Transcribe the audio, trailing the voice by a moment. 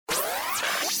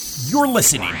You're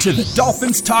listening to the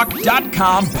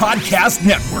DolphinsTalk.com podcast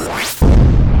network.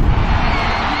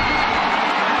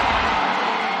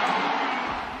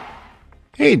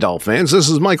 Hey, Dolphins, this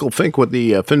is Michael Fink with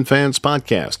the FinFans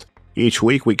Podcast. Each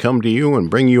week we come to you and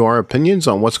bring you our opinions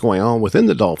on what's going on within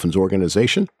the Dolphins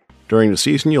organization. During the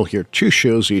season, you'll hear 2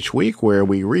 shows each week where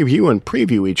we review and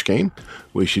preview each game.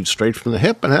 We shoot straight from the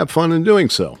hip and have fun in doing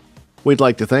so. We'd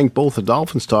like to thank both the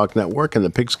Dolphins Talk Network and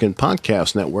the Pigskin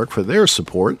Podcast Network for their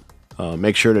support.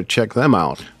 Make sure to check them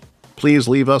out. Please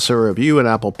leave us a review at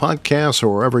Apple Podcasts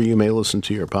or wherever you may listen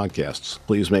to your podcasts.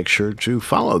 Please make sure to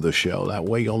follow the show. That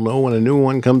way you'll know when a new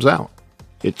one comes out.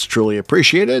 It's truly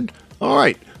appreciated. All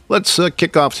right, let's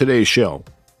kick off today's show.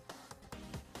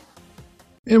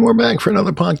 And we're back for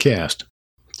another podcast.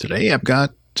 Today I've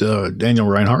got Daniel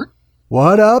Reinhardt.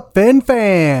 What up, Fin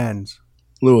fans?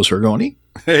 Louis Rigoni.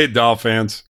 Hey,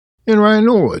 Dolphins. And Ryan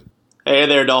Norwood. Hey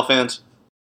there, Dolphins.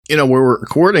 You know, we're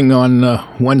recording on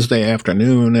Wednesday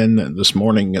afternoon, and this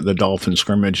morning the Dolphins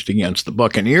scrimmaged against the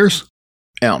Buccaneers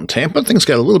out in Tampa. Things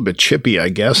got a little bit chippy, I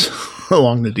guess,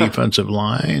 along the defensive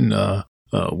line.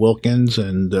 Wilkins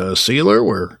and Sealer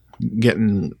were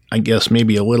getting, I guess,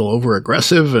 maybe a little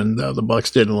over-aggressive, and the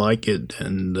Bucs didn't like it,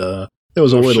 and there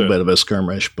was a little bit of a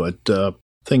skirmish, but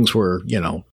things were,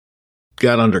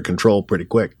 got under control pretty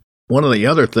quick. One of the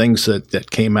other things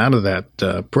that came out of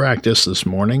that practice this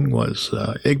morning was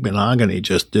Igbinoghene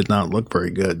just did not look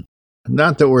very good.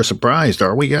 Not that we're surprised,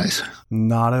 are we, guys?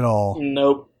 Not at all.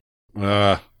 Nope.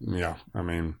 Yeah, I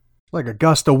mean. Like a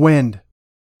gust of wind.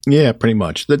 Yeah, pretty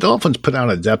much. The Dolphins put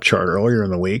out a depth chart earlier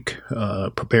in the week,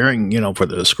 preparing, for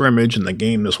the scrimmage and the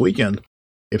game this weekend.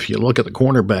 If you look at the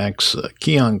cornerbacks,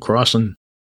 Keon Crossan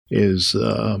is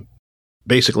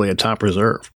basically a top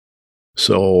reserve.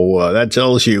 So that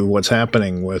tells you what's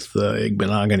happening with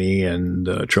Igbinoghene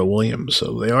and Trill Williams.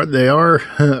 So they are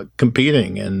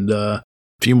competing, and a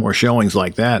few more showings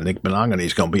like that, and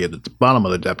Igbinoghene's going to be at the bottom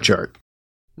of the depth chart.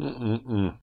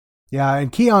 Yeah,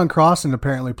 and Keon Crossan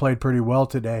apparently played pretty well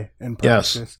today in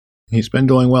practice. Yes, he's been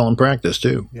doing well in practice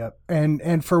too. Yep,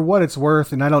 and for what it's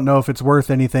worth, and I don't know if it's worth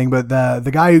anything, but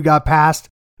the guy who got past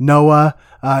Noah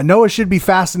should be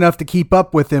fast enough to keep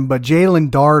up with him, but Jalen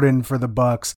Darden for the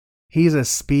Bucs. He's a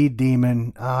speed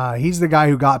demon. He's the guy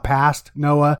who got past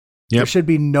Noah. Yep. There should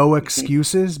be no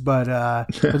excuses, but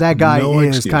that guy is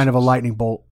excuses. Kind of a lightning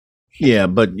bolt. Yeah,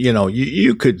 but,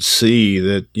 you could see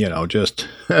that, just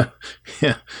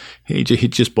he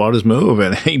just bought his move,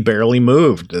 and he barely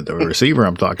moved. The receiver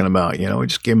I'm talking about, he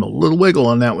just gave him a little wiggle,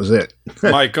 and that was it.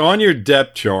 Mike, on your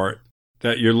depth chart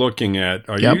that you're looking at,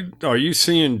 are you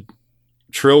seeing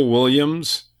Trill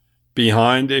Williams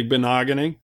behind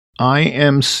Igbinoghene? I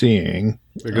am seeing.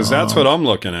 Because that's what I'm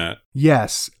looking at.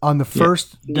 Yes. On the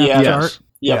first depth chart.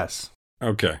 Yes.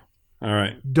 Okay. All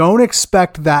right. Don't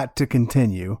expect that to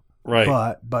continue.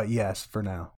 Right. But yes, for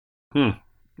now.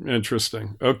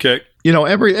 Interesting. Okay.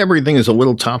 Everything is a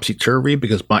little topsy-turvy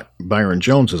because Byron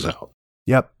Jones is out.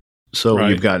 Yep. So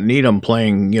you've got Needham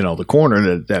playing, the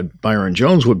corner that Byron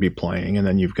Jones would be playing, and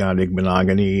then you've got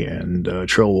Igbinoghene and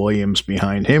Trill Williams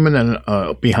behind him, and then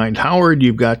behind Howard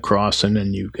you've got Crossan,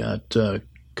 and you've got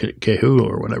Kahu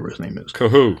or whatever his name is.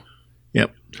 Kahu.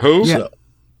 Yep. Who? Yeah. So,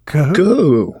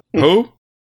 Kahu. Who?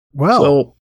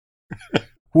 Well,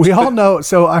 we all know.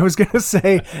 So I was going to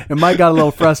say, and Mike got a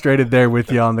little frustrated there with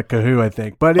you on the Kahu, I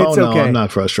think, but it's okay. No, I'm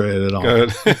not frustrated at all.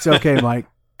 Good. It's okay, Mike.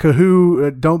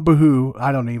 Kahu, don't boo-hoo.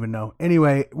 I don't even know.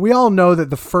 Anyway, we all know that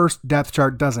the first depth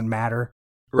chart doesn't matter.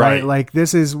 Right? Like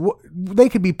they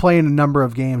could be playing a number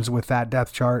of games with that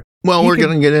depth chart. Well, we're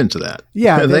going to get into that.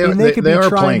 Yeah, they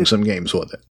are playing some games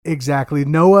with it. Exactly.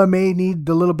 Noah may need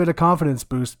a little bit of confidence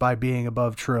boost by being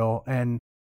above Trill, and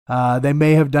they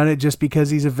may have done it just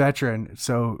because he's a veteran.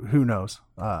 So who knows?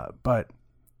 But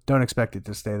don't expect it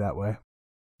to stay that way.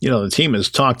 The team has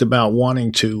talked about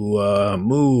wanting to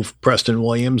move Preston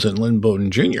Williams and Lynn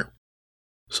Bowden Jr.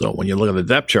 So when you look at the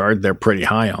depth chart, they're pretty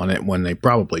high on it when they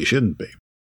probably shouldn't be.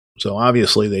 So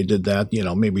obviously they did that,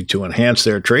 maybe to enhance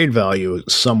their trade value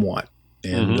somewhat.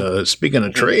 And speaking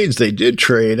of trades, they did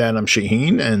trade Adam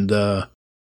Shaheen and a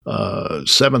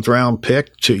 7th-round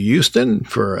pick to Houston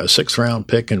for a 6th-round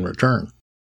pick in return.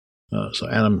 So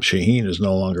Adam Shaheen is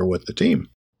no longer with the team.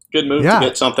 Good move to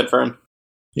get something for him.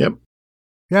 Yep.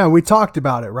 Yeah, we talked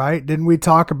about it, right? Didn't we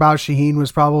talk about Shaheen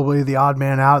was probably the odd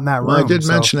man out in that room? Well, I did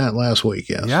mention that last week,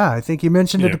 yes. Yeah, I think you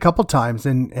mentioned it a couple times,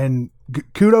 and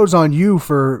kudos on you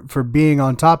for being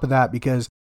on top of that, because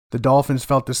the Dolphins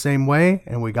felt the same way,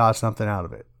 and we got something out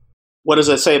of it. What does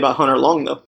that say about Hunter Long,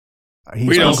 though?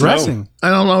 He's progressing. I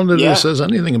don't know that it says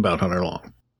anything about Hunter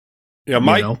Long. Yeah,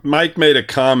 Mike made a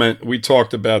comment. We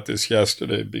talked about this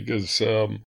yesterday because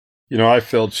I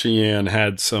felt Sheehan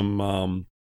had some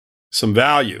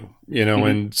value,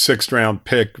 and 6th round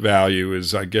pick value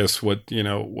is, I guess, what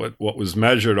was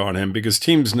measured on him, because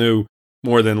teams knew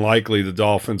more than likely the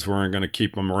Dolphins weren't going to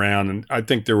keep him around. And I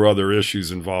think there were other issues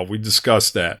involved. We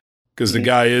discussed that because the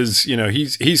guy is,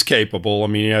 he's capable. I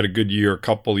mean, he had a good year a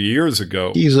couple of years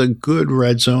ago. He's a good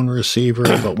red zone receiver,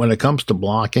 but when it comes to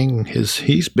blocking,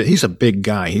 he's a big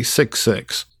guy. He's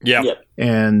 6'6". Yeah. Yep.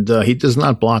 And he does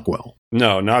not block well.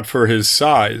 No, not for his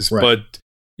size. Right. But,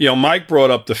 Mike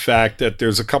brought up the fact that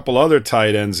there's a couple other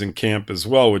tight ends in camp as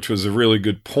well, which was a really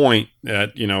good point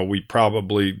that, we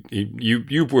probably,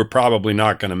 you were probably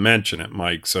not going to mention it,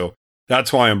 Mike. So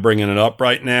that's why I'm bringing it up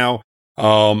right now.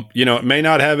 It may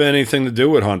not have anything to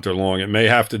do with Hunter Long. It may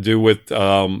have to do with,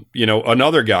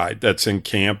 another guy that's in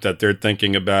camp that they're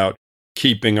thinking about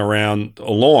keeping around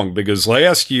along, because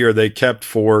last year they kept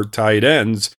 4 tight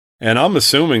ends, and I'm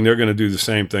assuming they're going to do the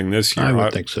same thing this year. I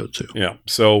would think so too. Yeah.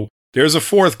 So there's a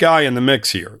 4th guy in the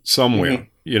mix here somewhere,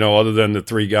 other than the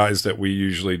 3 guys that we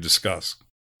usually discuss.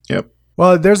 Yep.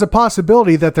 Well, there's a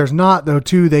possibility that there's not, though,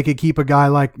 too. They could keep a guy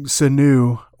like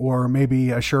Sanu or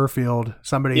maybe a Sherfield,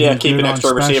 somebody who's keep good an on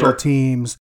extra special receiver.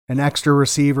 teams, an extra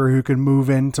receiver who can move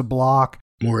in to block.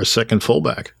 Or a second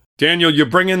fullback. Daniel, you're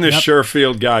bringing this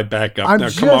Sherfield guy back up. Now,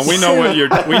 come on, we know what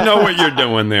you're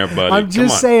doing there, buddy. I'm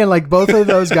just saying, like, both of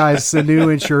those guys,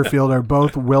 Sanu and Sherfield, are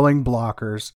both willing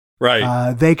blockers.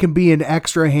 Right. They can be an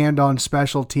extra hand on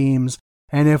special teams,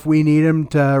 and if we need them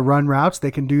to run routes,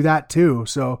 they can do that too.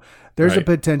 So there's a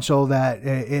potential that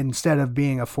instead of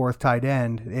being a 4th tight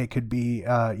end, it could be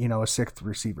a 6th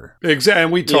receiver. Exactly.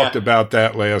 And we talked about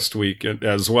that last week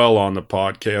as well on the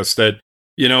podcast, that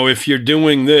if you're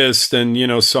doing this,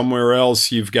 then somewhere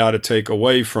else you've got to take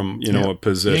away from a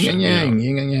position. Yin and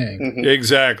yang. Mm-hmm.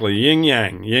 Exactly. Yin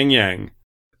yang.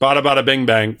 Bada bada bing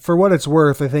bang. For what it's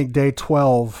worth, I think day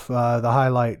 12, the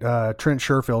highlight, Trent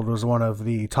Sherfield was one of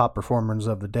the top performers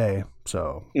of the day.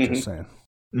 So just saying.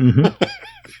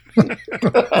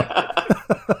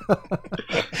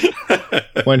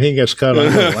 When he gets cut,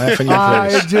 I'm going to laugh in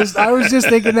your face. I was just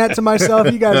thinking that to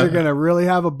myself. You guys are going to really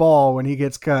have a ball when he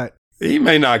gets cut. He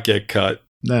may not get cut.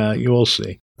 Nah, you will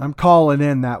see. I'm calling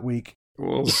in that week.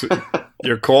 We'll see.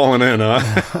 You're calling in,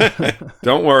 huh?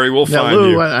 Don't worry, we'll find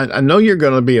Lou, you. I know you're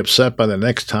going to be upset by the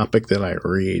next topic that I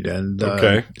read, and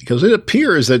because it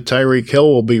appears that Tyreek Hill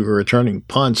will be returning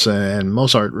punts and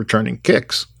Mostert returning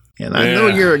kicks, and I know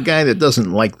you're a guy that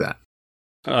doesn't like that.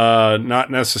 Not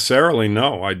necessarily.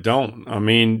 No, I don't. I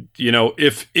mean,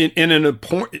 if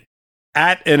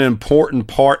at an important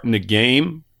part in the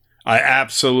game, I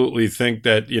absolutely think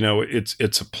that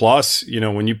it's a plus.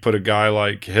 When you put a guy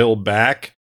like Hill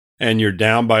back, and you're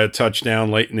down by a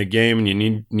touchdown late in the game, and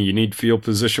you need field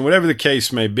position, whatever the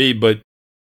case may be. But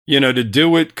to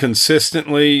do it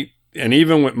consistently, and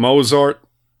even with Mostert,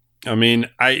 I mean,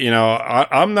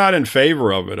 I'm not in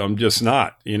favor of it. I'm just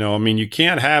not. You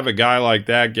can't have a guy like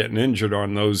that getting injured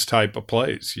on those type of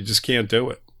plays. You just can't do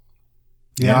it.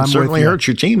 Yeah, it certainly hurts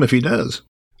your team if he does.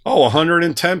 Oh,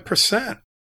 110%.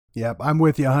 Yep, I'm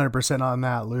with you 100% on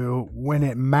that, Lou. When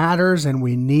it matters and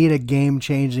we need a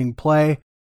game-changing play,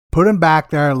 put him back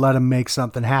there and let him make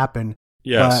something happen.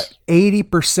 Yes. But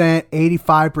 80%,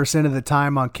 85% of the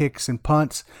time on kicks and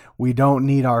punts, we don't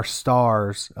need our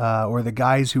stars or the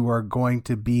guys who are going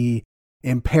to be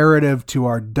imperative to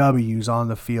our W's on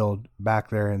the field back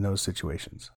there in those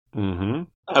situations. Mm-hmm.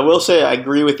 I will say I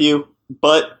agree with you,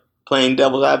 but playing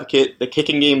devil's advocate, the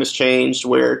kicking game has changed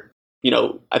where,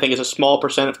 I think it's a small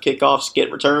percent of kickoffs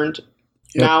get returned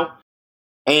now.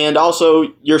 And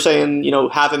also, you're saying,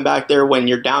 have him back there when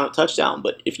you're down at touchdown.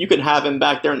 But if you can have him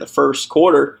back there in the first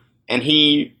quarter and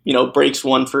he, breaks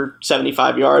one for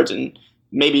 75 yards and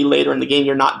maybe later in the game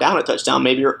you're not down at touchdown,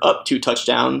 maybe you're up 2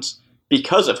 touchdowns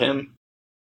because of him.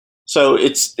 So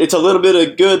it's a little bit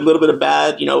of good, a little bit of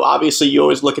bad. Obviously you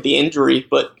always look at the injury,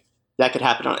 but that could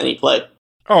happen on any play.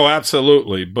 Oh,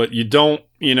 absolutely. But you don't,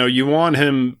 you want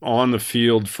him on the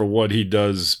field for what he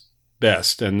does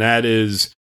best. And that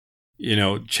is,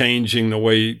 changing the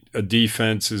way a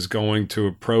defense is going to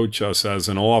approach us as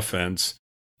an offense.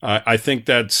 I think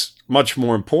that's much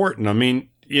more important. I mean,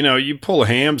 you pull a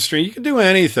hamstring, you can do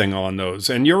anything on those.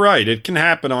 And you're right, it can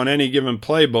happen on any given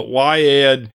play, but why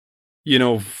add,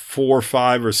 4,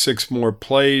 5, or 6 more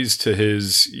plays to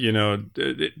his, in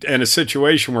a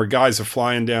situation where guys are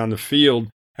flying down the field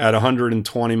at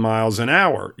 120 miles an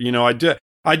hour.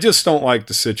 I just don't like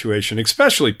the situation,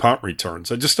 especially punt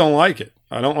returns. I just don't like it.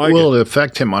 I don't like it. Will it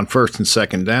affect him on 1st and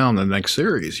 2nd down the next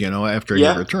series, after he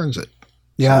returns it?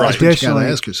 Yeah, so that's what you got to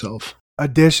ask yourself.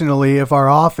 Additionally, if our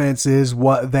offense is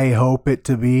what they hope it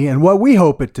to be and what we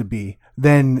hope it to be,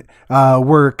 then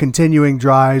we're continuing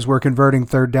drives, we're converting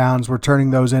third downs, we're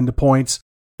turning those into points.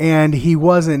 And he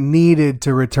wasn't needed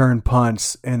to return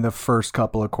punts in the first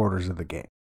couple of quarters of the game.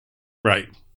 Right.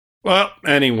 Well,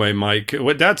 anyway, Mike,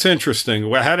 that's interesting.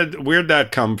 Where'd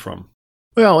that come from?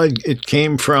 Well, it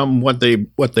came from what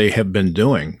they have been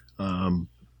doing, and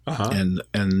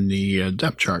the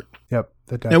depth chart. Yep.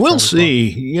 And we'll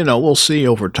see. We'll see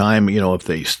over time. If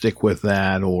they stick with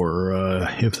that or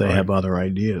if they have other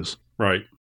ideas. Right.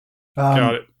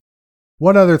 Got it.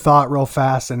 One other thought, real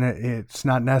fast, and it's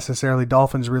not necessarily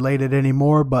Dolphins related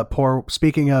anymore. But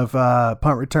speaking of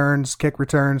punt returns, kick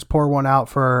returns, pour one out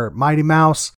for Mighty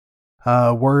Mouse.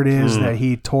 Word is that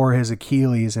he tore his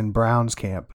Achilles in Browns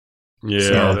camp. Yeah,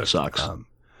 so, that sucks.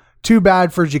 Too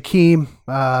bad for Jakeem.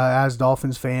 As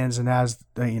Dolphins fans and as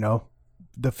the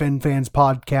Fin Fans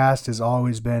podcast has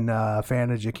always been a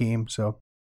fan of Jakeem. So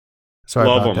sorry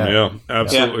love about him. that. Yeah,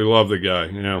 absolutely love the guy.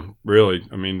 Really.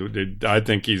 I mean, I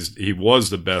think he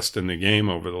was the best in the game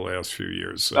over the last few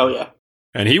years. So. Oh yeah.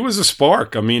 And he was a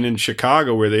spark. I mean, in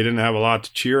Chicago, where they didn't have a lot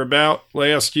to cheer about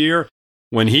last year,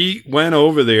 when he went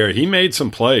over there, he made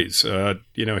some plays.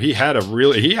 He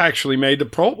actually made the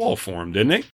Pro Bowl for him,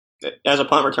 didn't he? As a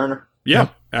punt returner. Yeah,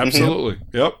 absolutely.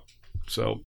 Yep.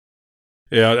 So,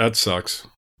 yeah, that sucks.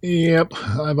 Yep.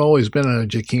 I've always been a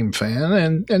Jakeem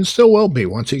fan and still will be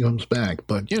once he comes back.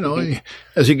 But,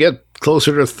 as you get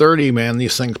closer to 30, man,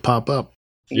 these things pop up.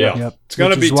 Yeah. Yep. It's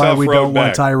going to be tough. Why we don't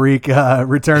back. want Tyreek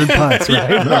return punts,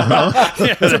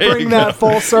 right? To bring that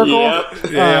full circle.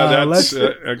 Yeah, that's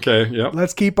okay. Yep.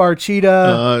 Let's keep our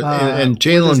cheetah. And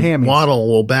Jalen Waddle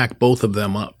will back both of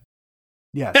them up.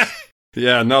 Yes.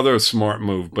 Yeah, another smart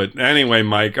move. But anyway,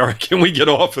 Mike, all right, can we get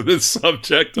off of this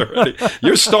subject already?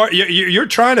 You're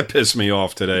trying to piss me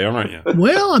off today, aren't you?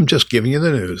 Well, I'm just giving you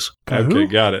the news. Okay,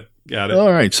 got it.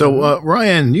 All right. So,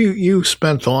 Ryan, you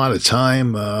spent a lot of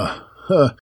time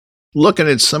looking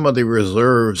at some of the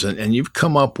reserves, and you've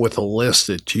come up with a list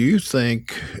that you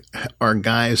think are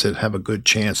guys that have a good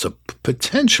chance of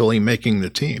potentially making the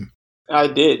team. I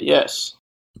did, yes.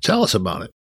 Tell us about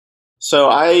it. So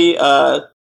I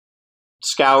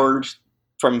scoured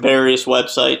from various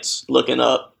websites looking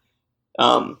up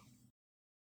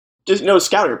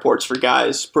scouting reports for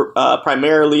guys.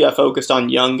 Primarily, I focused on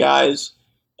young guys.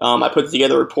 I put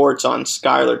together reports on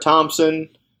Skylar Thompson,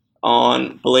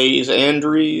 on Blaze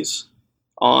Andrews,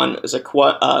 on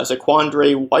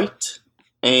Zaquandre White,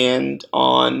 and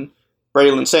on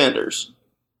Braylon Sanders.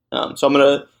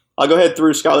 So I'll go ahead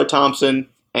through Skylar Thompson,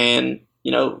 and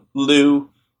Lou,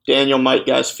 Daniel, Mike,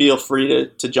 guys, feel free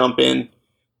to jump in.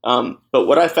 But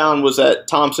what I found was that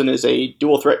Thompson is a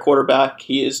dual threat quarterback.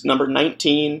 He is number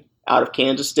 19 out of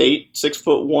Kansas State,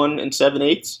 6'1" and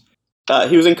 7/8.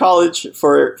 He was in college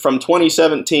from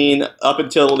 2017 up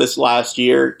until this last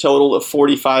year, total of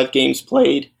 45 games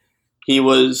played. He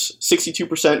was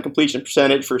 62% completion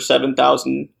percentage for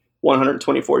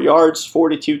 7,124 yards,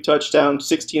 42 touchdowns,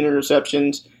 16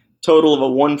 interceptions, total of a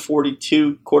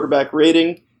 142 quarterback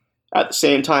rating. At the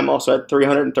same time, also had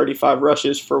 335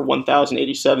 rushes for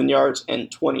 1,087 yards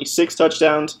and 26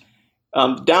 touchdowns.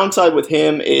 The downside with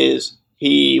him is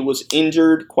he was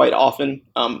injured quite often.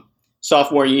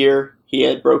 Sophomore year, he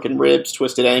had broken ribs,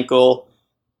 twisted ankle,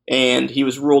 and he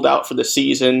was ruled out for the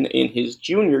season in his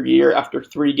junior year after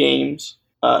 3 games.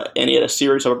 And he had a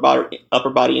serious upper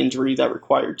body injury that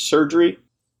required surgery.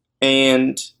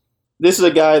 And this is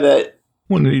a guy that...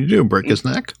 What did he do? Break his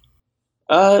neck?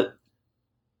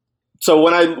 So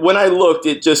when I looked,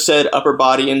 it just said upper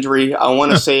body injury. I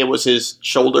want to say it was his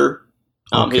shoulder,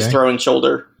 his throwing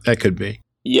shoulder. That could be.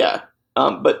 Yeah.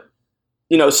 But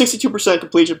 62%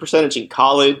 completion percentage in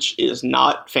college is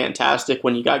not fantastic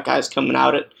when you got guys coming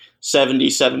out at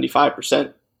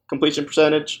 70-75% completion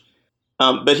percentage.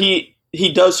 But he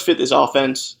does fit this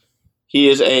offense. He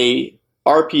is a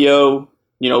RPO,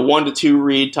 1 to 2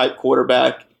 read type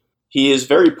quarterback. He is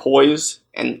very poised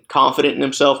and confident in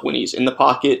himself when he's in the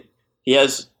pocket. He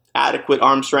has adequate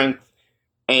arm strength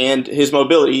and his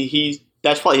mobility.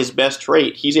 That's probably his best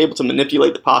trait. He's able to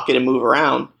manipulate the pocket and move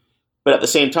around, but at the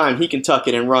same time, he can tuck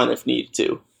it and run if needed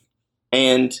to.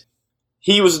 And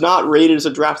he was not rated as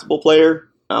a draftable player.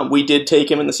 We did take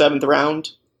him in the 7th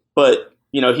round, but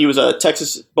he was a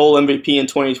Texas Bowl MVP in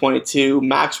 2022,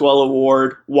 Maxwell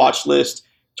Award, watch list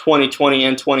 2020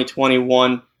 and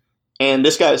 2021. And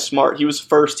this guy is smart. He was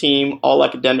first team all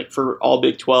academic for all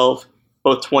Big 12.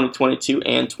 Both 2022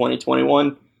 and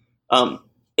 2021.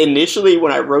 Initially,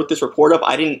 when I wrote this report up,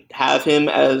 I didn't have him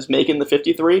as making the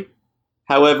 53.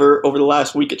 However, over the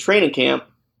last week at training camp,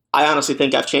 I honestly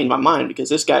think I've changed my mind because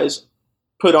this guy's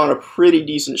put on a pretty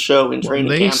decent show in training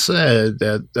they camp. said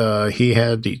that he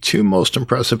had the 2 most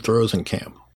impressive throws in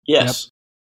camp. Yes.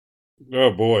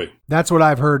 Oh, boy. That's what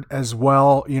I've heard as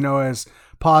well, as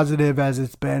positive as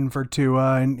it's been for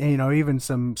Tua, and even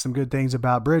some good things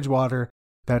about Bridgewater,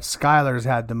 that Skylar's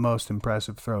had the most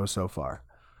impressive throws so far.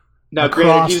 Now,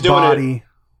 granted, he's doing body. it.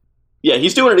 Yeah,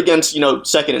 he's doing it against,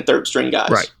 second and third string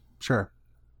guys. Right. Sure.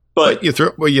 But you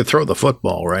throw the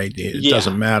football, right? It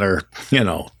doesn't matter,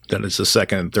 that it's the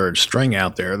second and third string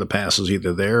out there. The pass is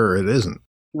either there or it isn't.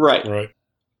 Right. Right.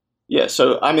 Yeah,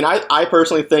 so, I mean, I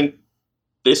personally think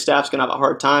this staff's going to have a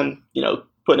hard time,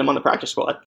 putting him on the practice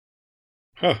squad.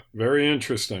 Huh. Very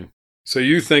interesting. So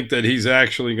you think that he's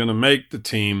actually going to make the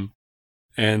team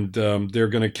and they're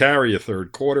going to carry a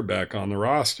third quarterback on the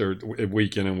roster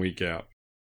week in and week out?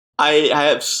 I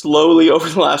have slowly over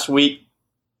the last week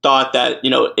thought that,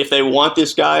 if they want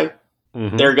this guy,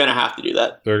 they're going to have to do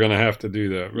that. They're going to have to do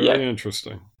that. Very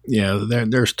interesting. Yeah,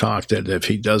 there's talk that if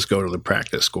he does go to the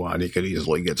practice squad, he could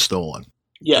easily get stolen.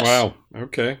 Yes. Wow.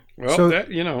 Okay. Well, So- that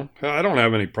I don't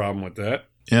have any problem with that.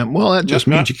 Yeah, well, that just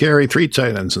means you carry 3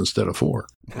 tight ends instead of 4.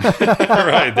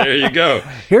 Right, there you go.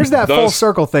 Here's that full Thus-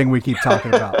 circle thing we keep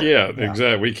talking about. Yeah,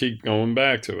 exactly. We keep going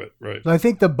back to it. Right. So I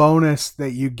think the bonus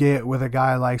that you get with a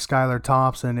guy like Skylar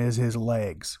Thompson is his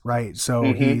legs, right?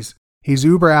 So he's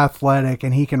uber athletic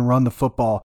and he can run the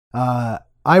football.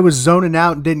 I was zoning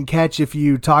out and didn't catch if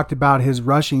you talked about his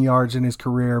rushing yards in his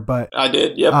career, but I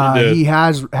did. Yep. he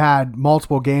has had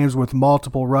multiple games with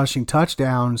multiple rushing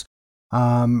touchdowns.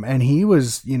 And he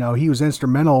was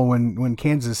instrumental when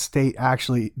Kansas State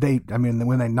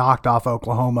when they knocked off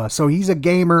Oklahoma. So he's a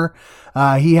gamer.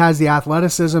 He has the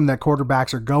athleticism that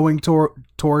quarterbacks are going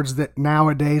towards that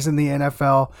nowadays in the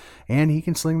NFL, and he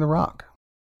can sling the rock.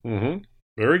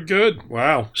 Very good.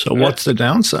 Wow. So what's the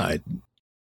downside?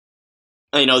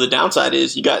 The downside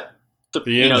is you got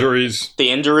The injuries. The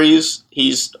injuries.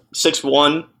 He's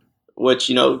 6'1",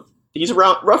 which, he's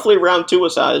roughly around Tua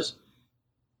size.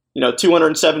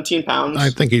 217 pounds. I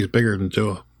think he's bigger than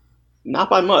Tua. Not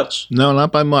by much. No,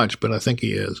 not by much, but I think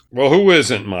he is. Well, who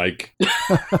isn't, Mike?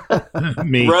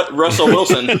 Me. Russell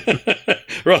Wilson.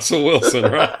 Russell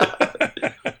Wilson,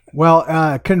 right?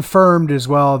 Well, confirmed as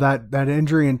well that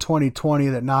injury in 2020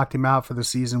 that knocked him out for the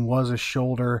season was a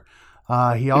shoulder.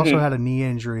 He also had a knee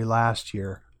injury last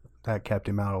year that kept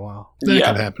him out a while. That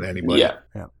can happen to anybody. Yeah.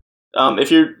 Yeah.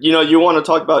 If you're, you want to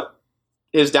talk about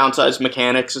his downsides,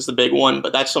 mechanics is the big one,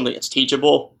 but that's something that's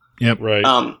teachable. Yep.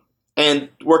 Right. And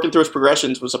working through his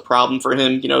progressions was a problem for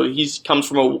him. He comes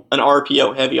from an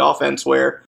RPO heavy offense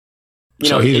where,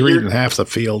 so he's reading half the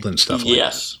field and stuff like that.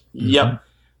 Yes. Yep.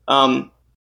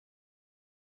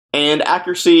 And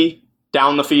accuracy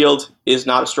down the field is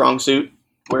not a strong suit,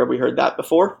 where we heard that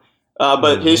before.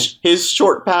 But his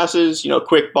short passes,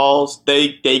 quick balls,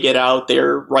 they get out.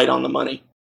 They're right on the money.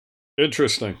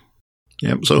 Interesting.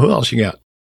 Yep. So who else you got?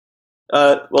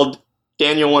 Well,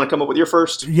 Daniel, want to come up with your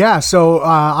first? Yeah, so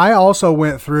I also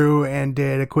went through and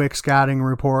did a quick scouting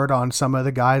report on some of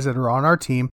the guys that are on our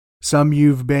team. Some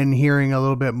you've been hearing a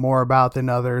little bit more about than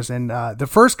others. And the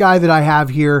first guy that I have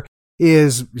here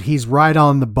he's right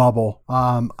on the bubble.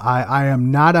 I am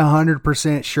not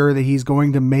 100% sure that he's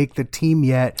going to make the team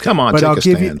yet. Come on, but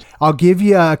stand. I'll give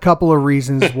you a couple of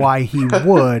reasons why he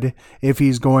would if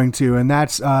he's going to, and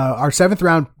that's our 7th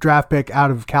round draft pick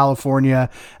out of California,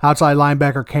 outside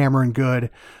linebacker Cameron Good.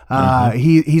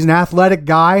 He's an athletic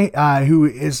guy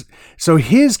so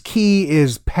his key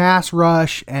is pass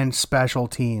rush and special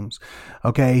teams.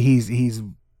 Okay,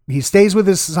 he stays with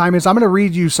his assignments. I'm going to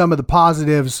read you some of the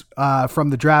positives from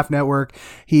the Draft Network.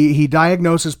 He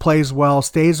diagnoses plays well,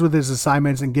 stays with his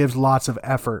assignments, and gives lots of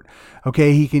effort.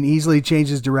 Okay, he can easily change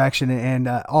his direction and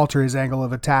alter his angle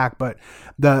of attack. But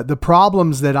the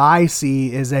problems that I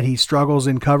see is that he struggles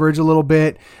in coverage a little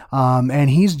bit, and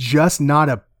he's just not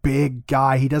a big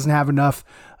guy. He doesn't have enough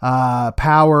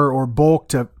power or bulk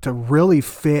to really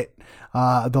fit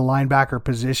the linebacker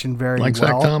position very like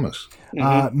well. Zach Thomas.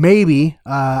 Maybe.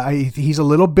 He's a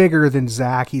little bigger than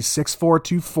Zach. He's 6'4",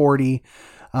 240.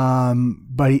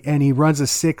 But he runs a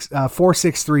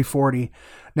 4.6 340.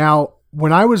 Now,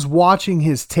 when I was watching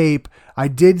his tape, I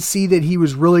did see that he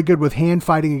was really good with hand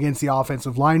fighting against the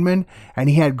offensive linemen, and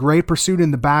he had great pursuit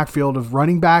in the backfield of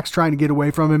running backs trying to get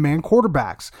away from him and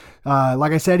quarterbacks.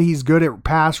 Like I said, he's good at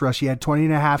pass rush. He had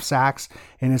 20.5 sacks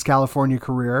in his California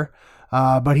career.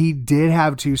 but he did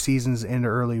have 2 seasons end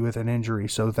early with an injury,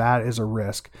 so that is a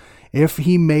risk. If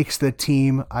he makes the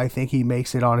team, I think he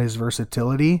makes it on his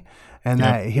versatility, and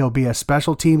that he'll be a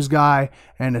special teams guy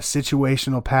and a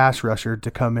situational pass rusher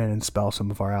to come in and spell some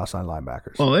of our outside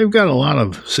linebackers. Well, they've got a lot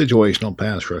of situational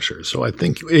pass rushers, so I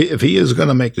think if he is going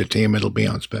to make the team, it'll be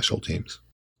on special teams.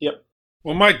 Yep.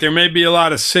 Well, Mike, there may be a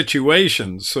lot of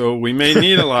situations, so we may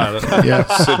need a lot of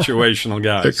situational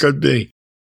guys. There could be.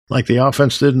 Like the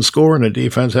offense didn't score and the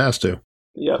defense has to.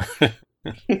 Yep.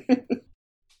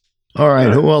 All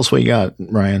right, who else we got,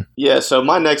 Ryan? Yeah, so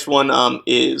my next one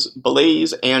is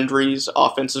Blaze Andrews,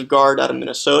 offensive guard out of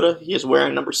Minnesota. He is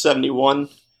wearing number 71,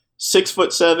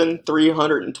 6'7",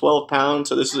 312 pounds.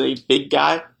 So this is a big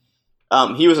guy.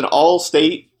 He was an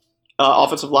all-state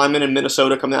offensive lineman in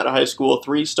Minnesota coming out of high school, a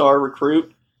 3-star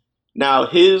recruit. Now,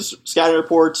 his scouting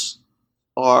reports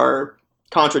are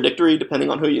contradictory depending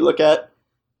on who you look at.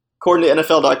 According to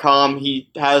NFL.com, he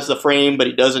has the frame, but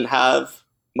he doesn't have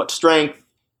much strength.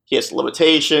 He has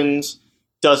limitations,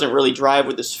 doesn't really drive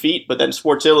with his feet, but then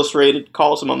Sports Illustrated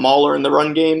calls him a mauler in the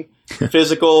run game.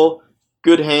 Physical,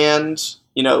 good hands.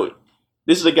 You know,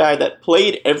 this is a guy that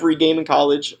played every game in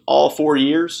college, all 4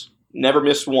 years, never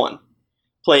missed one.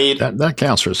 Played That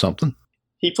counts for something.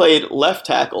 He played left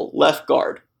tackle, left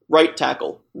guard, right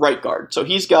tackle, right guard. So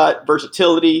he's got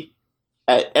versatility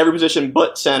at every position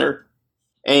but center.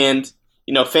 And,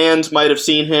 you know, fans might have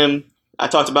seen him. I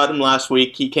talked about him last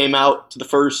week. He came out to the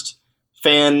first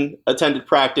fan-attended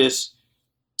practice,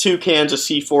 2 cans of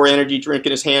C4 energy drink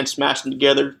in his hand, smashed them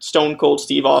together, stone cold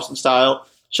Steve Austin style,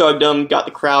 chugged them, got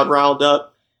the crowd riled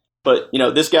up. But, you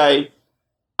know, this guy,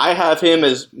 I have him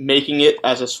as making it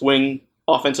as a swing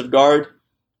offensive guard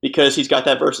because he's got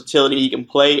that versatility. He can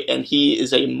play, and he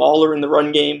is a mauler in the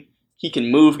run game. He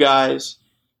can move guys.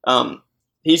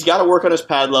 He's got to work on his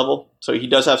pad level, so he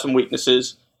does have some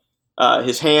weaknesses.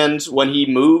 His hands, when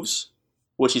he moves,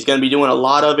 which he's going to be doing a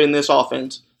lot of in this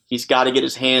offense, he's got to get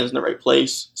his hands in the right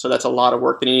place. So that's a lot of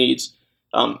work that he needs.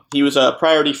 He was a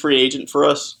priority free agent for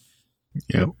us.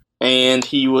 Yep. And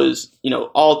he was, you know,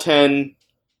 all 10,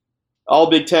 all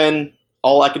Big Ten,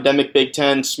 all academic Big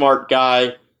Ten, smart guy.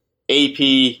 AP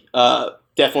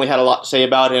definitely had a lot to say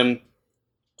about him.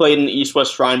 Played in the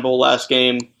East-West Shrine Bowl last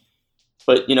game.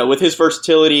 But, you know, with his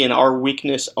versatility and our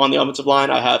weakness on the offensive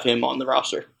line, I have him on the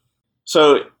roster.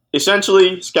 So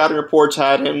essentially, scouting reports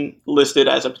had him listed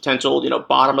as a potential, you know,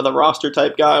 bottom of the roster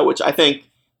type guy, which I think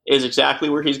is exactly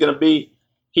where he's going to be.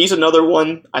 He's another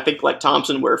one, I think, like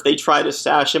Thompson, where if they try to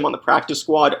stash him on the practice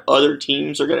squad, other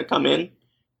teams are going to come in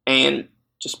and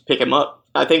just pick him up.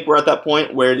 I think we're at that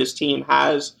point where this team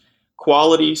has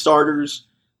quality starters,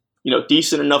 you know,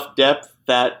 decent enough depth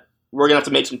that we're going to have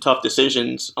to make some tough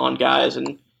decisions on guys.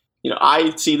 And, you know,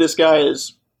 I see this guy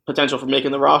as potential for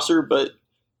making the roster, but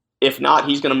if not,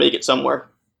 he's going to make it somewhere.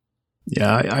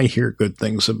 Yeah, I hear good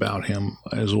things about him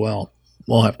as well.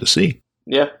 We'll have to see.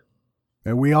 Yeah.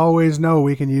 And we always know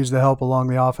we can use the help along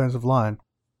the offensive line.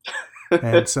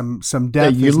 And some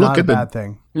depth is not a bad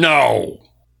thing. No.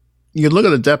 You look at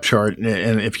the depth chart,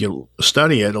 and if you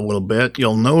study it a little bit,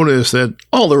 you'll notice that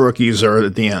all the rookies are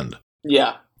at the end.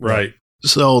 Yeah. Right.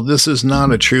 So this is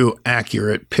not a true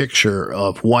accurate picture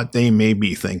of what they may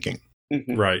be thinking.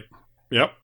 Mm-hmm. Right.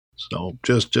 Yep. So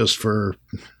just for,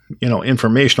 you know,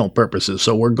 informational purposes.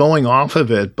 So we're going off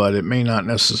of it, but it may not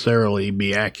necessarily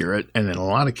be accurate. And in a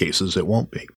lot of cases, it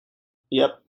won't be.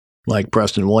 Yep. Like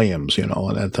Preston Williams, you know,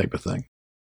 and that type of thing.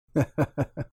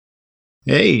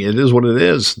 Hey, it is what it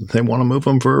is. They want to move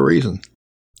him for a reason.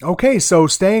 Okay, so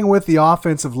staying with the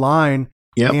offensive line,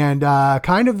 Yep. and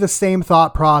kind of the same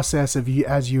thought process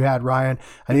as you had, Ryan.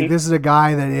 I think this is a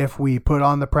guy that if we put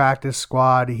on the practice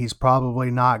squad, he's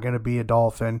probably not going to be a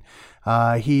Dolphin.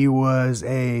 He was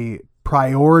a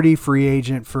priority free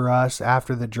agent for us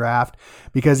after the draft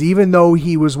because even though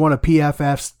he was one of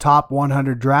PFF's top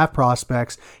 100 draft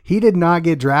prospects, he did not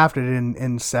get drafted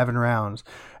in 7 rounds.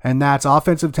 And that's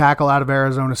offensive tackle out of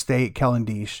Arizona State, Kellen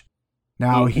Diesch.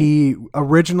 Now, he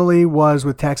originally was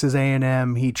with Texas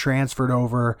A&M. He transferred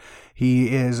over.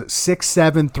 He is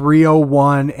 6'7",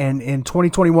 301, and in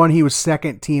 2021, he was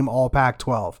second team All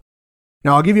Pac-12.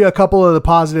 Now, I'll give you a couple of the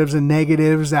positives and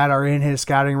negatives that are in his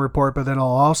scouting report, but then I'll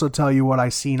also tell you what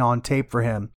I've seen on tape for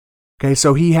him. Okay,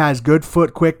 so he has good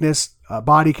foot quickness,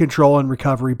 body control, and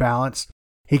recovery balance.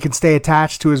 He can stay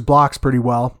attached to his blocks pretty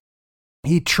well.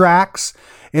 He tracks,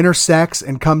 intersects,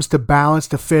 and comes to balance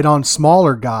to fit on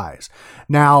smaller guys.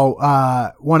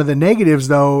 Now, one of the negatives,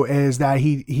 though, is that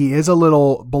he is a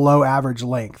little below average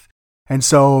length. And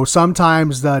so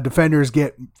sometimes the defenders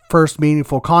get first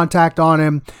meaningful contact on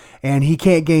him, and he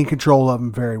can't gain control of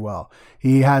him very well.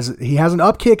 He has an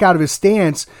up kick out of his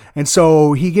stance, and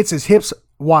so he gets his hips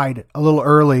wide a little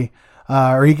early,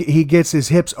 or he gets his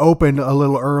hips opened a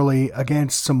little early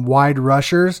against some wide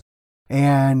rushers,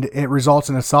 and it results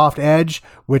in a soft edge,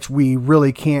 which we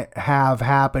really can't have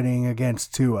happening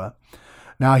against Tua.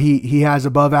 Now, he has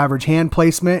above average hand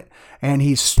placement, and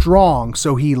he's strong,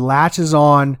 so he latches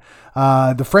on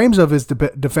the frames of his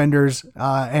defenders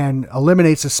and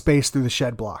eliminates the space through the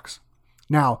shed blocks.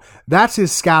 Now, that's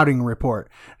his scouting report.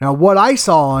 Now, what I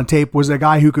saw on tape was a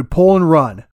guy who could pull and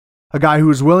run, a guy who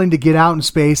was willing to get out in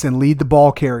space and lead the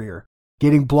ball carrier.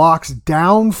 Getting blocks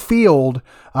downfield,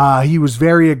 he was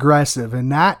very aggressive,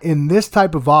 and that in this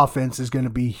type of offense is going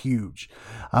to be huge.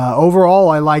 Overall,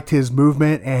 I liked his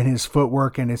movement and his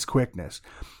footwork and his quickness.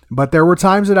 But there were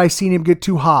times that I seen him get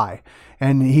too high,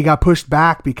 and he got pushed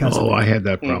back because of it. I had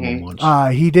that problem once.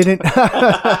 He didn't.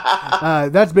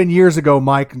 That's been years ago,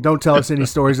 Mike. Don't tell us any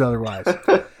stories otherwise.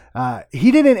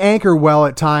 He didn't anchor well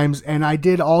at times, and I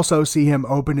did also see him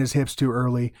open his hips too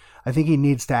early. I think he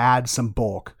needs to add some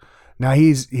bulk. Now,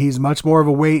 he's much more of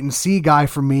a wait-and-see guy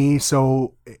for me,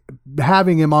 so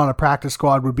having him on a practice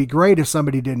squad would be great if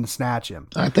somebody didn't snatch him.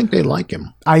 I think they like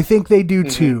him. I think they do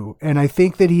too, and I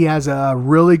think that he has a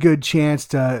really good chance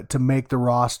to make the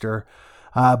roster,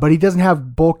 but he doesn't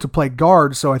have bulk to play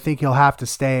guard, so I think he'll have to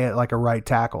stay at like a right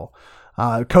tackle.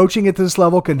 Coaching at this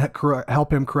level can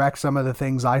help him correct some of the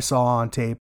things I saw on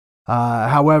tape.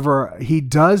 However, he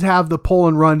does have the pull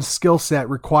and run skill set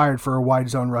required for a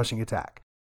wide zone rushing attack.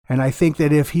 And I think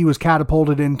that if he was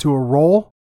catapulted into a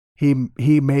role,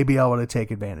 he may be able to take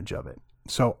advantage of it.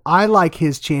 So I like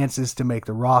his chances to make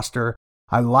the roster.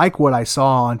 I like what I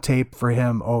saw on tape for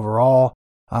him overall.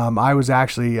 I was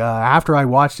actually, after I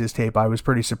watched his tape, I was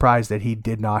pretty surprised that he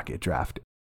did not get drafted.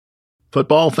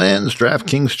 Football fans,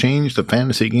 DraftKings changed the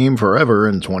fantasy game forever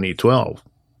in 2012.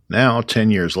 Now, 10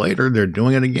 years later, they're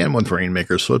doing it again with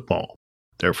Rainmakers Football,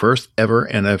 their first ever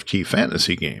NFT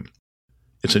fantasy game.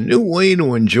 It's a new way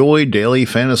to enjoy daily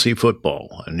fantasy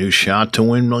football, a new shot to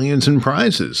win millions in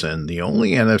prizes, and the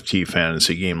only NFT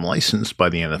fantasy game licensed by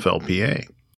the NFLPA.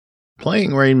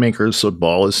 Playing Rainmakers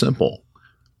Football is simple.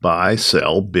 Buy,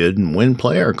 sell, bid, and win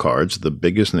player cards of the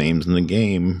biggest names in the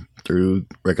game through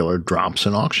regular drops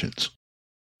and auctions.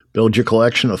 Build your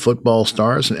collection of football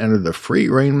stars and enter the free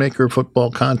Rainmaker Football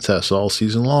contest all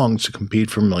season long to compete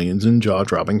for millions in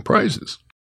jaw-dropping prizes.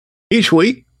 Each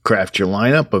week, craft your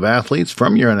lineup of athletes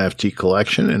from your NFT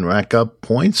collection and rack up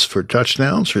points for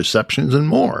touchdowns, receptions, and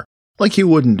more, like you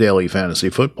would in daily fantasy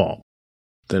football.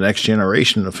 The next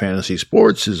generation of fantasy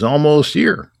sports is almost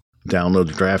here. Download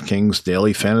the DraftKings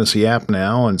Daily Fantasy app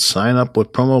now and sign up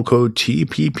with promo code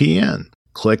TPPN.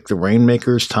 Click the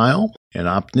Rainmakers tile and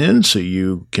opt in so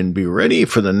you can be ready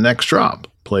for the next drop.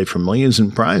 Play for millions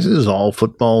in prizes all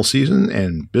football season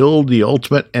and build the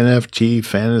ultimate NFT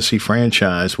fantasy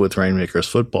franchise with Rainmakers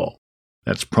Football.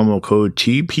 That's promo code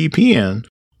TPPN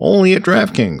only at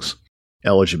DraftKings.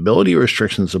 Eligibility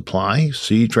restrictions apply.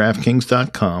 See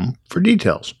DraftKings.com for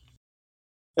details.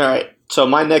 All right. So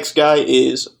my next guy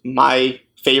is my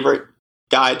favorite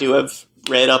guy to have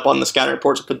read up on the scouting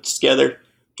reports and put together.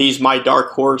 He's my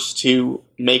dark horse to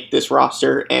make this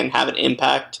roster and have an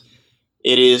impact.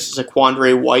 It is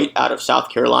Zaquandre White out of South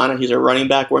Carolina. He's a running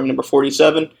back wearing number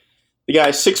 47. The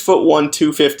guy's 6'1",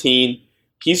 215.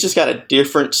 He's just got a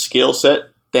different skill set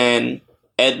than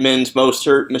Edmonds,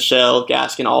 Mostert, Michel,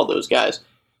 Gaskin, all those guys.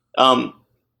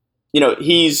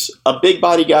 He's a big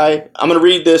body guy. I'm going to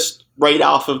read this right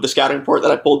off of the scouting report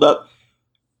that I pulled up.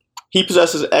 He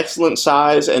possesses excellent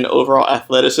size and overall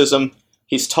athleticism.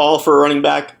 He's tall for a running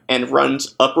back and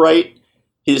runs upright.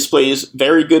 He displays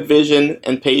very good vision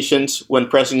and patience when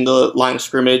pressing the line of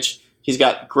scrimmage. He's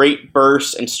got great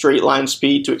burst and straight line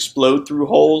speed to explode through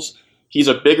holes. He's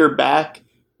a bigger back,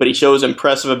 but he shows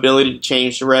impressive ability to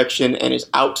change direction and is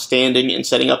outstanding in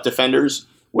setting up defenders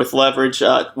with leverage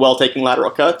while taking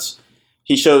lateral cuts.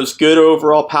 He shows good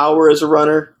overall power as a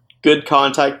runner, good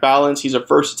contact balance. He's a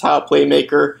versatile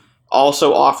playmaker,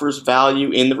 also offers value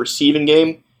in the receiving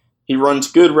game. He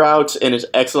runs good routes and is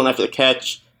excellent after the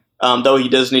catch. Though he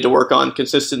does need to work on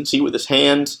consistency with his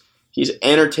hands. He's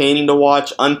entertaining to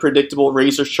watch, unpredictable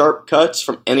razor-sharp cuts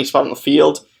from any spot on the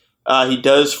field. He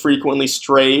does frequently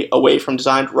stray away from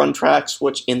designed run tracks,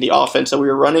 which in the offense that we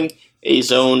were running, a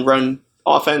zone run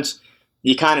offense,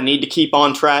 you kind of need to keep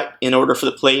on track in order for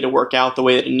the play to work out the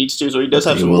way that it needs to. So he does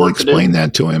have some work to do. We'll explain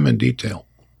that to him in detail.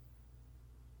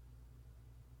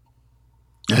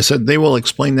 I said they will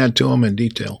explain that to him in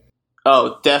detail.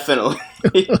 Oh, definitely.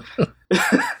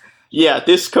 Yeah,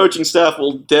 this coaching staff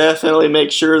will definitely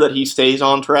make sure that he stays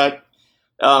on track.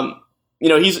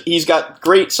 He's got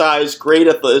great size, great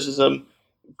athleticism,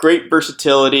 great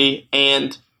versatility,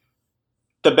 and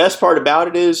the best part about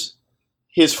it is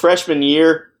his freshman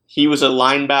year, he was a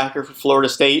linebacker for Florida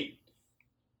State.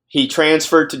 He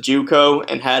transferred to JUCO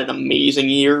and had an amazing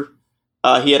year.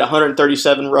 He had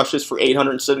 137 rushes for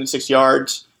 876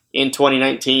 yards in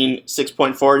 2019,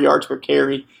 6.4 yards per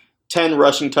carry, 10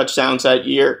 rushing touchdowns that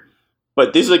year.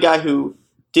 But this is a guy who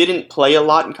didn't play a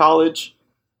lot in college.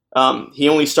 He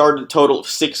only started a total of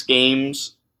 6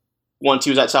 games once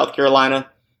he was at South Carolina.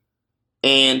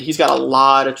 And he's got a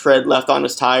lot of tread left on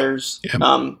his tires.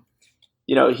 Yep.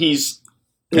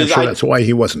 That's why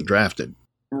he wasn't drafted.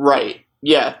 Right.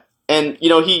 Yeah. And,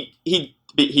 he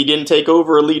didn't take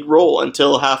over a lead role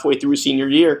until halfway through his senior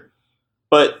year.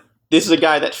 But this is a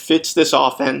guy that fits this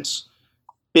offense.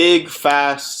 Big,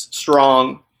 fast,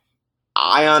 strong.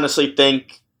 I honestly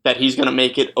think that he's going to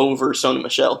make it over Sony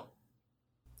Michel.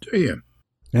 Do you?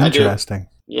 Interesting.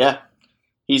 Yeah.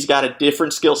 He's got a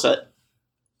different skill set.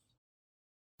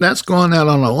 That's going out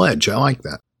on a ledge. I like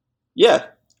that. Yeah.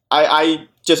 I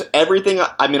just everything.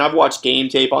 I've watched game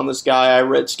tape on this guy. I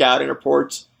read scouting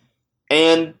reports.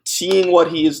 And seeing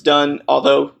what he has done,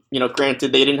 although,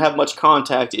 granted, they didn't have much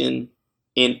contact in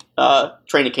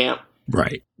training camp.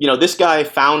 Right. This guy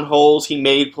found holes. He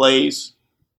made plays.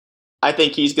 I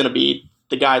think he's going to be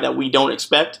the guy that we don't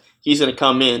expect. He's going to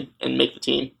come in and make the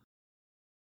team.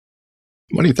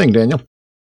 What do you think, Daniel?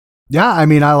 Yeah, I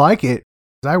like it.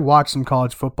 I watched some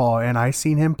college football, and I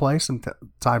seen him play some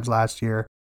times last year,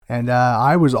 and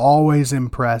I was always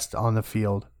impressed on the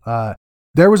field.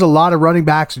 There was a lot of running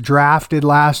backs drafted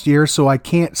last year, so I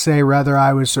can't say whether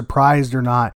I was surprised or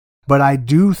not, but I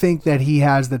do think that he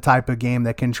has the type of game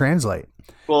that can translate.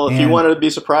 Well, if you wanted to be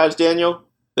surprised, Daniel,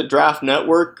 the Draft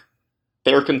Network,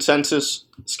 their consensus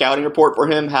scouting report for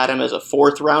him had him as a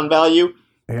 4th-round value.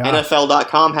 Yeah.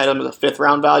 NFL.com had him as a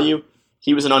 5th-round value.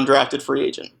 He was an undrafted free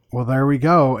agent. Well, there we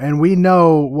go. And we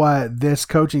know what this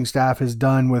coaching staff has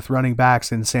done with running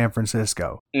backs in San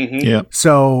Francisco. Mm-hmm. Yep.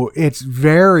 So it's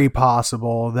very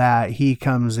possible that he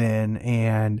comes in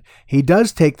and he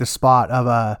does take the spot of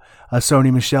a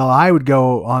Sony Michel. I would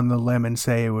go on the limb and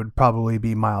say it would probably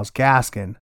be Myles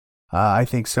Gaskin. I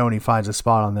think Sony finds a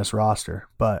spot on this roster.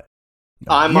 But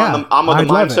I'm on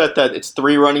the mindset that it's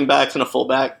 3 running backs and a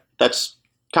fullback. That's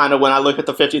kind of when I look at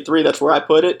the 53, that's where I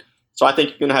put it. So I think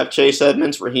you're going to have Chase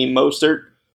Edmonds, Raheem Mostert,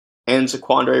 and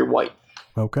Zaquandre White.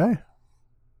 Okay.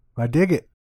 I dig it.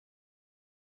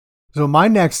 So my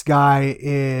next guy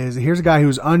here's a guy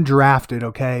who's undrafted,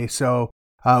 okay? So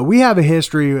we have a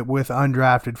history with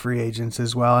undrafted free agents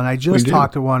as well, and I just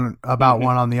talked to one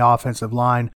on the offensive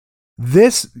line.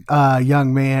 This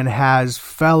young man has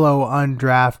fellow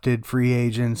undrafted free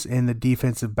agents in the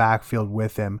defensive backfield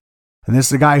with him. And this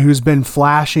is a guy who's been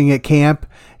flashing at camp.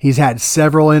 He's had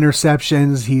several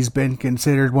interceptions. He's been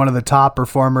considered one of the top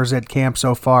performers at camp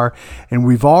so far. And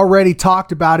we've already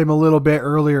talked about him a little bit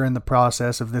earlier in the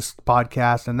process of this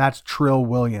podcast, and that's Trill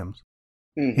Williams.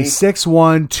 Mm-hmm. He's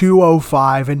 6'1",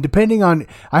 205. And depending on,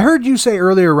 I heard you say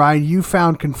earlier, Ryan, you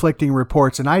found conflicting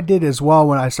reports, and I did as well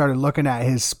when I started looking at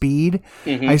his speed.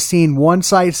 Mm-hmm. I seen one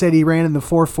site said he ran in the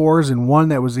 4.4s and one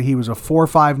that he was a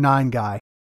 4.59 guy.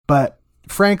 But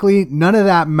frankly, none of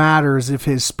that matters if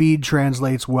his speed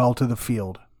translates well to the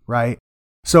field, right?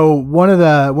 So one of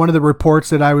the reports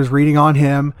that I was reading on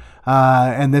him,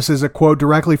 and this is a quote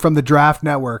directly from the Draft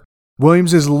Network,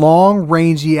 Williams is long,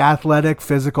 rangy, athletic,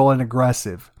 physical, and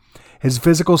aggressive. His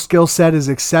physical skill set is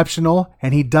exceptional,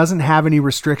 and he doesn't have any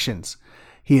restrictions.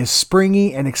 He is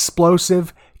springy and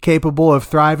explosive, capable of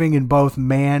thriving in both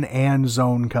man and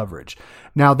zone coverage.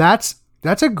 Now that's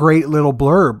a great little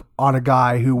blurb on a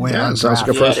guy who went undrafted. Yeah, it sounds like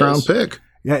a first-round pick.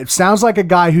 Yeah, it sounds like a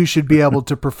guy who should be able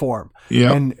to perform.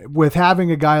 Yeah. And with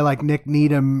having a guy like Nick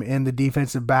Needham in the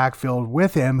defensive backfield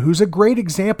with him, who's a great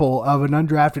example of an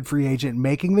undrafted free agent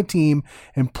making the team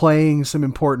and playing some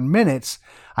important minutes,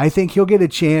 I think he'll get a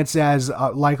chance as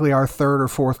likely our 3rd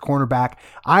or 4th cornerback.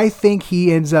 I think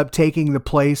he ends up taking the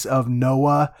place of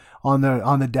Noah on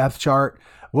the depth chart.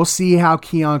 We'll see how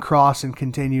Keon Crossan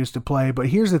continues to play. But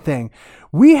here's the thing.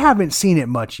 We haven't seen it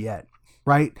much yet,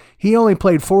 right? He only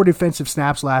played 4 defensive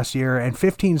snaps last year and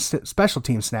 15 special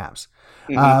team snaps.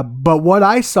 Mm-hmm. But what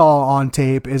I saw on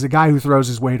tape is a guy who throws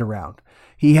his weight around.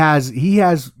 He has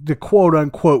the quote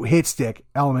unquote hit stick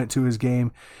element to his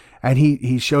game, and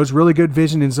he shows really good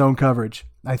vision in zone coverage.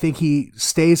 I think he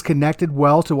stays connected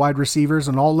well to wide receivers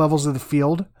on all levels of the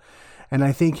field. And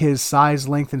I think his size,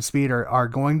 length, and speed are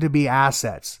going to be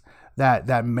assets that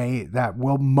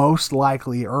will most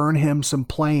likely earn him some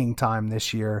playing time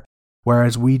this year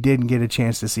whereas we didn't get a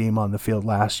chance to see him on the field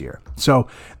last year. So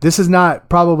this is not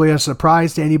probably a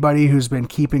surprise to anybody who's been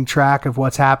keeping track of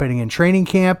what's happening in training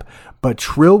camp, but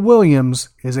Trill Williams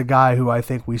is a guy who I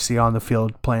think we see on the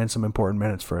field playing some important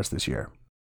minutes for us this year.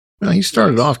 Well, he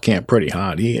started off camp pretty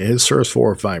hot. His first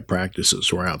 4 or 5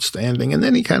 practices were outstanding, and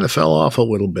then he kind of fell off a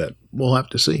little bit. We'll have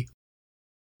to see.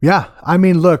 Yeah, I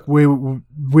mean, look,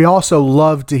 we also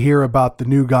love to hear about the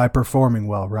new guy performing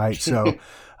well, right? So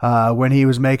when he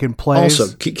was making plays.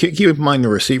 Also, keep in mind the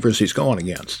receivers he's going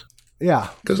against. Yeah.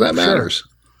 Because that matters.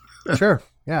 Sure,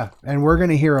 yeah. And we're going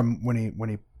to hear him when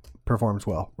he performs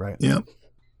well, right? Yep.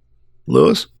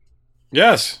 Lewis?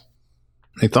 Yes.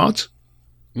 Any thoughts?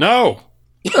 No.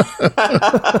 Do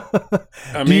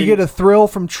you get a thrill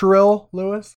from Trill,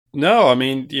 Lewis? No, I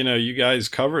mean, you guys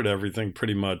covered everything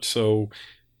pretty much. So,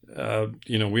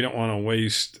 we don't want to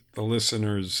waste the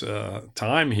listeners'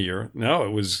 time here. No,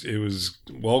 it was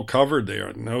well covered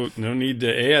there. No need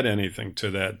to add anything to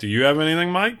that. Do you have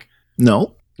anything, Mike?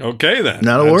 No. Okay, then.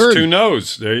 Not a That's word. 2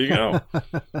 no's. There you go.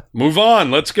 Move on.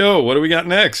 Let's go. What do we got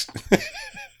next?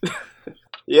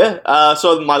 Yeah,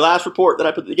 so my last report that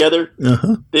I put together,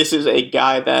 This is a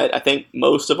guy that I think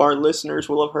most of our listeners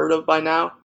will have heard of by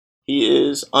now. He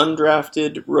is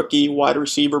undrafted rookie wide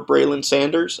receiver Braylon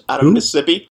Sanders out of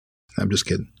Mississippi. I'm just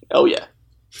kidding. Oh, yeah.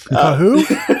 Who?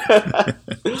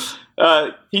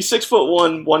 He's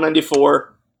 6'1",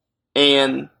 194,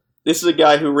 and this is a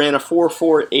guy who ran a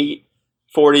 4.48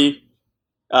 40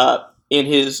 in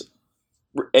his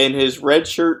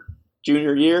redshirt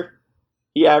junior year.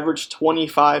 He averaged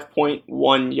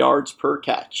 25.1 yards per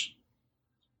catch.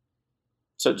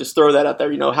 So just throw that out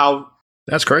there.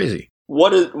 That's crazy. What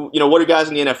do guys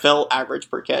in the NFL average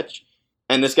per catch?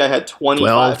 And this guy had 25.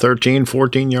 12, 13,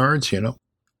 14 yards,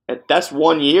 That's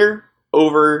 1 year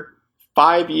over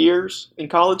 5 years in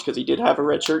college because he did have a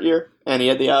redshirt year and he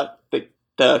had the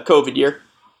COVID year.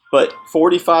 But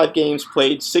 45 games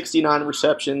played, 69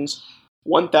 receptions,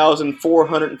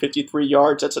 1,453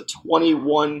 yards. That's a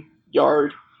 21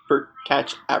 yard per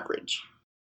catch average.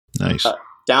 Nice.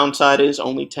 Downside is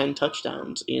only 10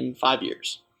 touchdowns in 5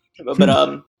 years. But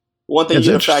one thing it's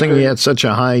interesting he had such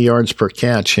a high yards per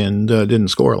catch and didn't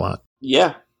score a lot.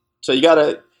 Yeah. So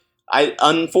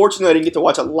unfortunately I didn't get to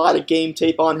watch a lot of game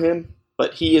tape on him,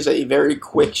 but he is a very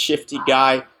quick, shifty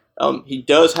guy. He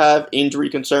does have injury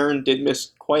concern, did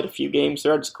miss quite a few games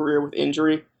throughout his career with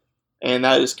injury, and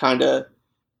that is kind of,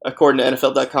 according to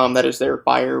NFL.com, that is their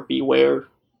buyer beware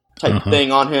type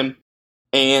thing on him.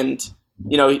 And,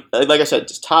 like I said,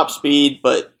 just top speed,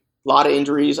 but a lot of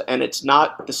injuries, and it's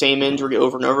not the same injury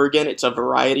over and over again. It's a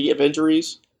variety of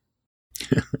injuries.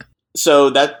 So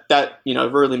that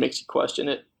really makes you question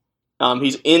it.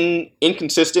 He's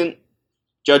inconsistent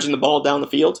judging the ball down the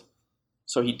field,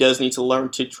 so he does need to learn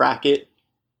to track it.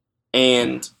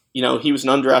 And, he was an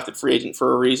undrafted free agent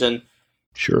for a reason.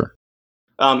 Sure.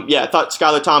 I thought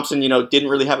Skylar Thompson, didn't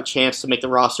really have a chance to make the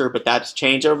roster, but that's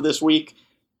changed over this week.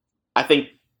 I think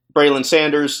Braylon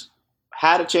Sanders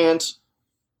had a chance,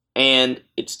 and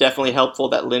it's definitely helpful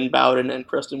that Lynn Bowden and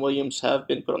Preston Williams have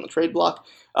been put on the trade block.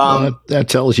 That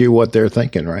tells you what they're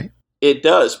thinking, right? It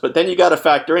does, but then you got to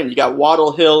factor in. You got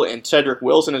Waddle Hill and Cedric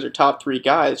Wilson as your top 3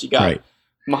 guys. You got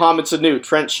Mohamed Sanu,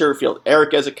 Trent Sherfield,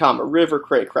 Eric Ezekama, River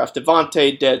Craycraft,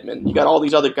 Devontae Dedman. You got all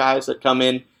these other guys that come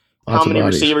in. How many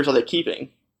receivers are they keeping?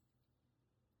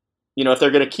 If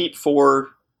they're going to keep 4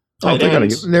 tight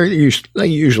ends. They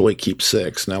usually keep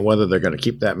 6. Now, whether they're going to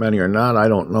keep that many or not, I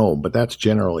don't know, but that's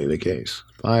generally the case.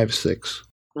 5, 6.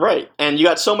 Right, and you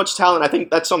got so much talent. I think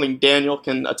that's something Daniel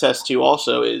can attest to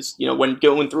also is, when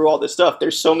going through all this stuff,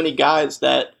 there's so many guys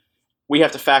that we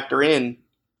have to factor in.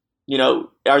 Are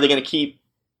they going to keep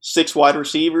 6 wide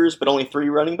receivers but only 3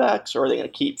 running backs? Or are they going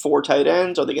to keep 4 tight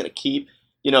ends? Are they going to keep,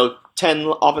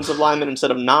 10 offensive linemen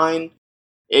instead of 9?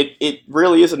 It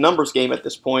really is a numbers game at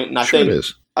this point, and I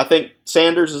think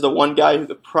Sanders is the one guy who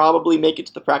could probably make it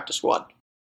to the practice squad.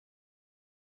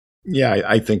 Yeah,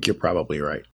 I think you're probably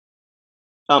right.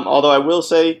 Although I will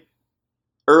say,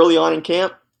 early on in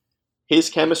camp, his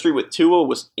chemistry with Tua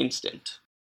was instant.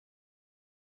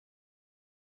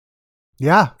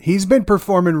 Yeah, he's been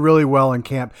performing really well in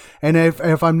camp. And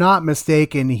if I'm not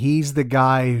mistaken, he's the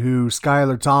guy who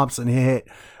Skylar Thompson hit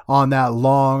on that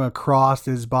long across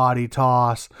his body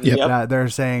toss that they're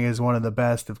saying is one of the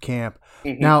best of camp.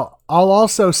 Mm-hmm. Now, I'll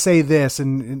also say this,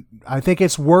 and I think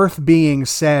it's worth being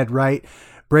said, right?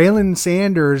 Braylon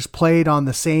Sanders played on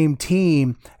the same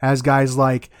team as guys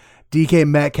like DK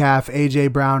Metcalf, A.J.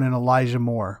 Brown, and Elijah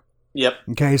Moore. Yep.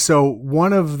 Okay, so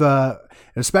one of the,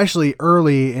 especially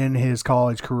early in his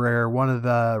college career, one of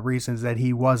the reasons that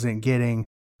he wasn't getting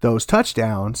those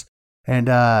touchdowns And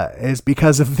it's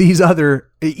because of these other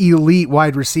elite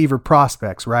wide receiver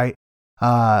prospects, right?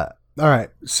 All right.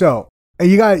 So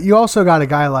you also got a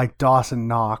guy like Dawson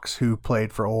Knox who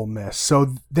played for Ole Miss.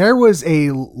 So there was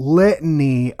a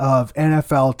litany of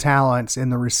NFL talents in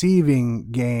the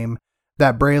receiving game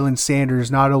that Braylon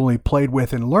Sanders not only played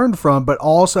with and learned from, but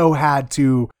also had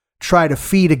to try to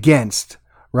feed against,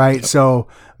 right? Yep. So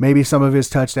maybe some of his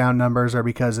touchdown numbers are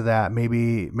because of that.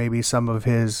 Maybe some of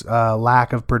his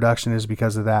lack of production is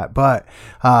because of that. But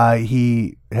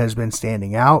he has been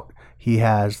standing out. He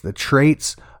has the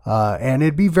traits. And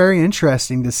it'd be very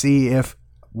interesting to see if,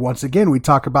 once again, we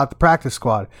talk about the practice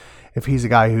squad, if he's a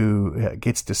guy who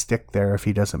gets to stick there if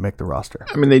he doesn't make the roster.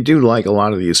 I mean, they do like a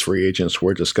lot of these free agents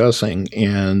we're discussing,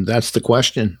 and that's the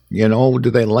question. Do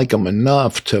they like them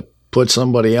enough to put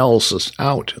somebody else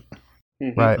out?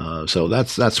 Mm-hmm. Right. So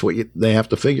that's what they have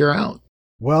to figure out.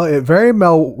 Well, it very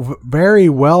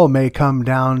well may come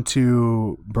down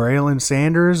to Braylon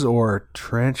Sanders or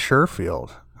Trent Sherfield.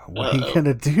 What are you going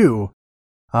to do?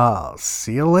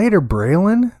 See you later,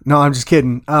 Braylon. No, I'm just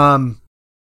kidding.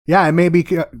 Yeah,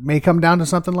 it may come down to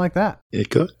something like that. It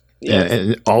could. Yeah.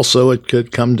 And also it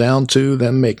could come down to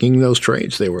them making those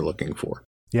trades they were looking for.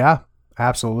 Yeah,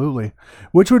 absolutely.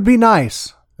 Which would be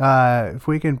nice. If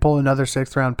we can pull another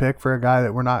 6th round pick for a guy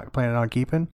that we're not planning on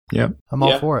keeping. Yeah. I'm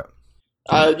all for it.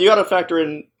 You got to factor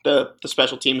in the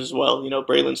special teams as well.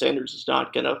 Braylon Sanders is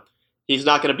not going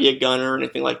to be a gunner or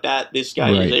anything like that. This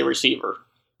guy is a receiver.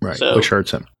 Right, so which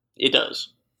hurts him. It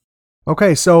does.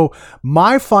 Okay, so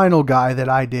my final guy that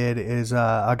I did is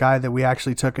a guy that we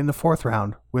actually took in the 4th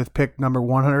round with pick number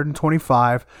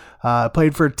 125.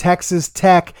 Played for Texas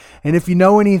Tech, and if you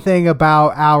know anything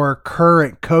about our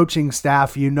current coaching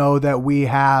staff, you know that we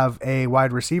have a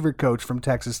wide receiver coach from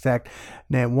Texas Tech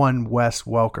named Wes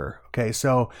Welker. Okay,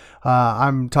 so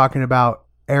I'm talking about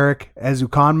Eric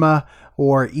Ezukanma,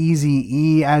 or Easy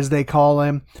E as they call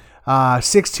him.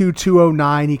 6'2",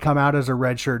 209. He come out as a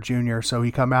redshirt junior. So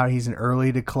he's an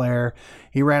early declare.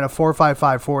 He ran a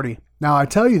 4.55 40. Now I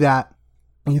tell you that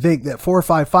you think that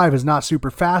 4.55 is not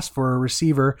super fast for a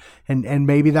receiver, and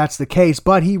maybe that's the case,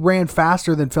 but he ran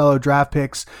faster than fellow draft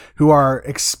picks who are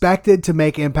expected to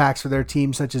make impacts for their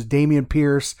team, such as Dameon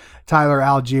Pierce, Tyler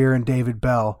Algier, and David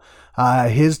Bell.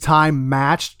 His time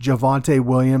matched Javonte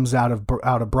Williams out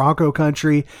of Bronco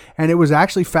country, and it was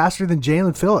actually faster than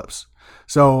Jalen Phillips.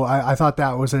 So I thought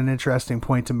that was an interesting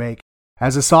point to make.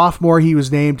 As a sophomore, he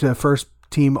was named to first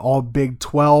team All Big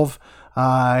 12,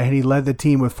 and he led the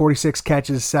team with 46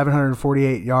 catches,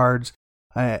 748 yards,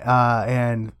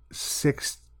 and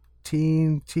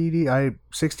 16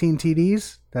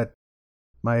 TDs. That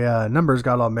my numbers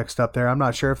got all mixed up there. I'm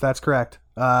not sure if that's correct.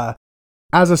 As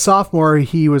a sophomore,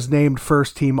 he was named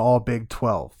first team All Big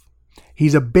 12.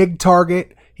 He's a big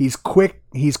target. He's quick.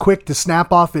 He's quick to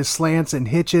snap off his slants and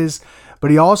hitches, but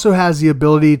he also has the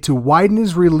ability to widen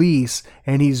his release,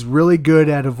 and he's really good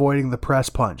at avoiding the press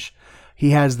punch.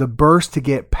 He has the burst to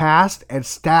get past and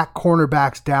stack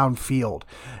cornerbacks downfield.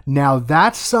 Now,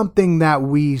 that's something that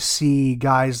we see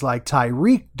guys like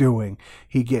Tyreek doing.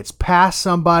 He gets past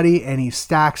somebody, and he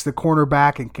stacks the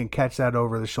cornerback and can catch that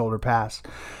over-the-shoulder pass.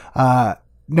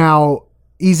 Now,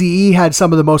 Eazy-E had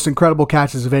some of the most incredible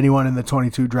catches of anyone in the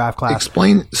 22 draft class.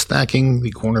 Explain stacking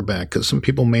the cornerback, because some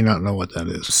people may not know what that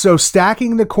is. So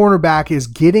stacking the cornerback is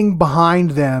getting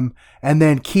behind them and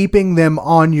then keeping them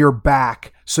on your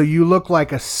back. So you look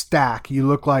like a stack. You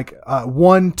look like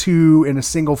 1, 2 in a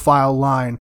single file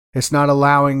line. It's not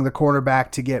allowing the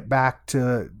cornerback to get back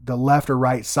to the left or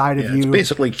right side of you. It's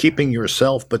basically keeping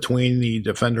yourself between the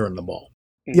defender and the ball.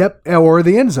 Yep, or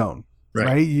the end zone.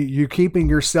 Right. You're keeping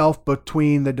yourself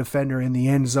between the defender and the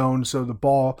end zone so the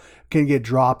ball can get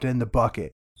dropped in the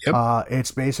bucket. Yep.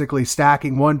 It's basically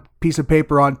stacking one piece of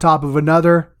paper on top of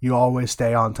another. You always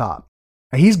stay on top.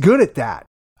 And he's good at that.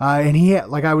 And he had,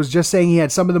 like I was just saying, he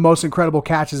had some of the most incredible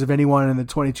catches of anyone in the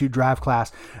 22 draft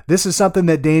class. This is something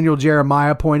that Daniel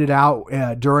Jeremiah pointed out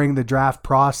during the draft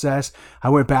process. I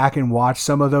went back and watched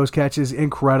some of those catches.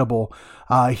 Incredible.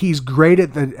 He's great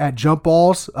at jump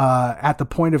balls at the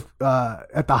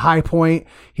high point.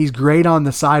 He's great on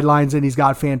the sidelines, and he's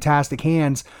got fantastic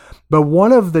hands. But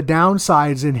one of the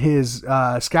downsides in his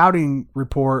scouting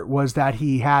report was that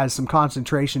he has some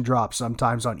concentration drops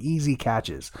sometimes on easy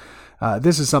catches.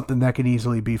 This is something that can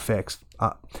easily be fixed.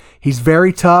 He's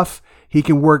very tough. He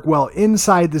can work well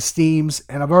inside the steams,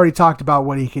 and I've already talked about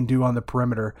what he can do on the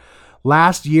perimeter.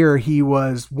 Last year, he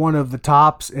was one of the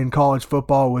tops in college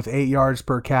football with 8 yards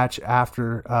per catch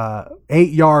after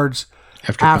 8 yards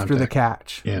after the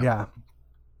catch. Yeah.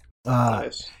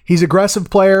 Nice. He's an aggressive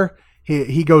player.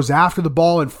 He goes after the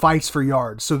ball and fights for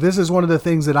yards. So this is one of the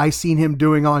things that I seen him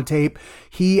doing on tape.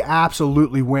 He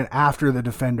absolutely went after the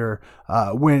defender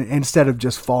when instead of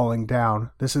just falling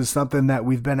down. This is something that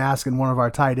we've been asking one of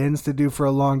our tight ends to do for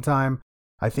a long time.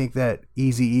 I think that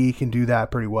Eazy-E can do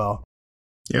that pretty well.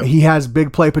 Yep. He has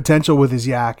big play potential with his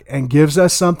yak and gives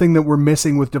us something that we're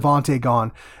missing with Devontae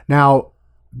gone. Now,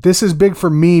 this is big for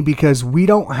me because we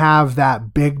don't have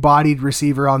that big-bodied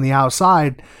receiver on the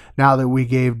outside now that we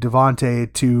gave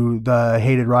Devontae to the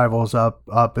hated rivals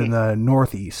up in the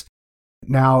Northeast.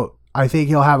 Now, I think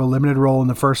he'll have a limited role in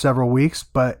the first several weeks,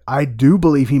 but I do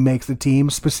believe he makes the team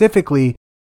specifically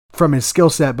from his skill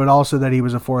set, but also that he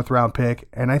was a 4th-round pick,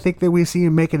 and I think that we see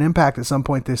him make an impact at some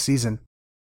point this season.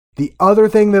 The other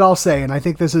thing that I'll say, and I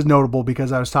think this is notable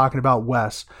because I was talking about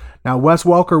Wes. Now, Wes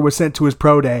Welker was sent to his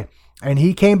pro day, and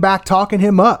he came back talking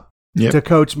him up to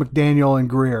Coach McDaniel and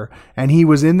Greer, and he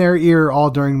was in their ear all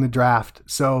during the draft.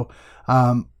 So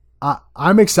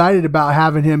I'm excited about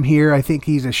having him here. I think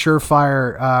he's a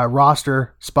surefire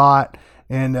roster spot,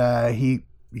 and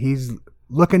he's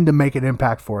looking to make an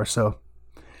impact for us. So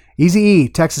Eazy-E,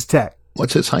 Texas Tech.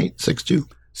 What's his height? 6'2"?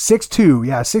 6'2",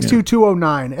 yeah, 6'2",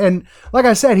 209. And like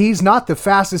I said, he's not the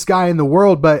fastest guy in the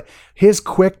world, but his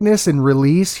quickness and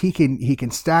release, he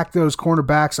can stack those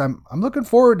cornerbacks. I'm looking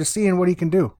forward to seeing what he can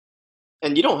do.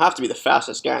 And you don't have to be the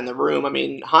fastest guy in the room. I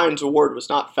mean, Hines Ward was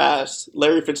not fast.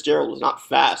 Larry Fitzgerald was not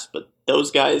fast, but those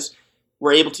guys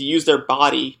were able to use their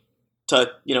body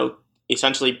to,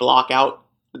 essentially block out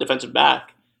the defensive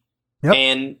back. Yep.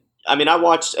 And, I mean, I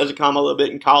watched Ezekama a little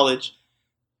bit in college.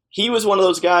 He was one of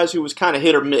those guys who was kind of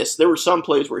hit or miss. There were some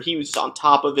plays where he was on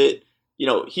top of it.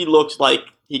 He looked like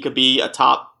he could be a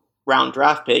top round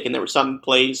draft pick, and there were some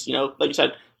plays, like you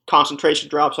said, concentration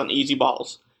drops on easy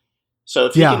balls. So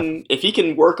if he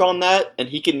can work on that and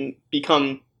he can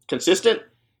become consistent,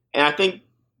 and I think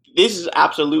this is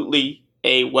absolutely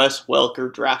a Wes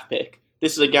Welker draft pick.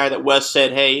 This is a guy that Wes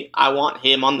said, hey, I want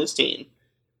him on this team.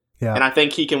 Yeah. And I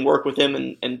think he can work with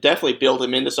him and definitely build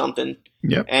him into something.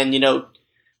 Yep. And,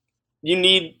 you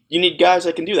need guys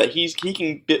that can do that. He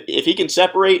can, if he can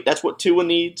separate, that's what Tua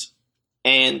needs.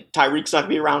 And Tyreek's not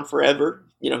going to be around forever.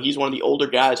 He's one of the older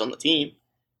guys on the team.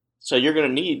 So you're going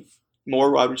to need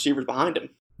more wide receivers behind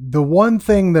him. The one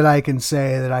thing that I can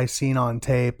say that I've seen on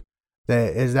tape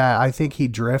is that I think he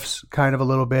drifts kind of a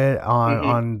little bit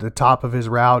on the top of his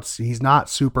routes. He's not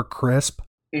super crisp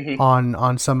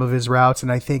on some of his routes,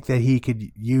 and I think that he could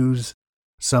use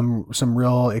some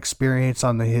real experience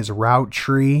on his route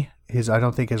tree. I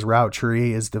don't think his route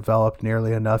tree is developed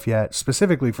nearly enough yet,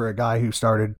 specifically for a guy who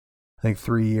started, I think,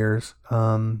 3 years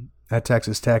at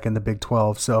Texas Tech in the Big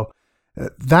 12. So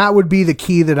that would be the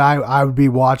key that I would be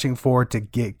watching for to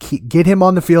get him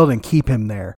on the field and keep him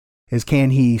there, is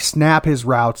can he snap his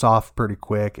routes off pretty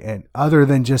quick, and other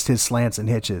than just his slants and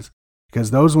hitches,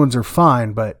 because those ones are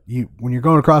fine, but when you're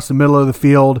going across the middle of the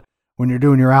field, when you're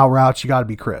doing your out routes, you got to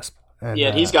be crisp. And,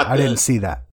 he's got. I didn't see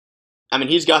that. I mean,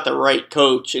 he's got the right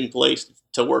coach in place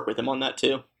to work with him on that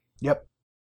too. Yep.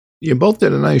 You both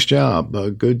did a nice job.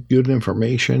 Good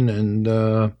information,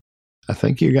 and I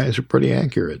think you guys are pretty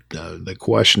accurate. The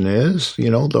question is,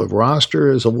 the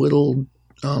roster is a little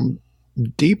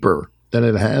deeper than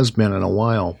it has been in a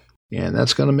while, and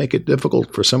that's going to make it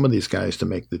difficult for some of these guys to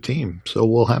make the team. So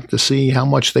we'll have to see how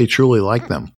much they truly like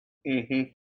them. Mm-hmm.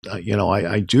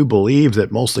 I do believe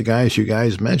that most of the guys you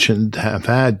guys mentioned have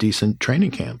had decent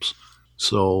training camps.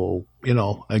 So,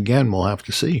 again, we'll have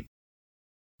to see.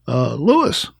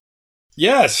 Lewis.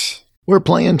 Yes. We're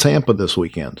playing Tampa this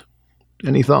weekend.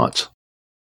 Any thoughts?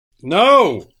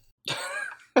 No.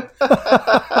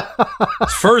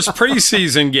 First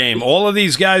preseason game. All of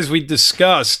these guys we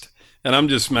discussed, and I'm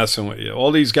just messing with you.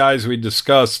 All these guys we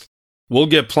discussed will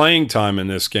get playing time in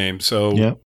this game.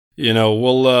 So,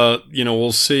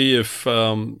 we'll see if,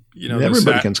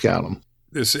 everybody can scout them.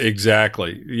 This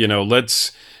exactly.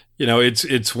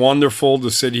 It's wonderful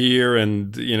to sit here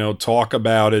and, talk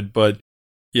about it, but,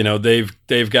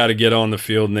 they've got to get on the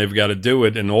field and they've got to do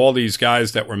it. And all these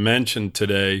guys that were mentioned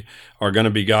today are going to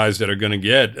be guys that are going to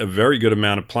get a very good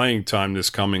amount of playing time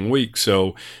this coming week.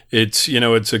 So it's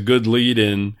a good lead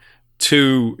in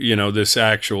to, this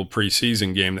actual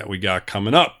preseason game that we got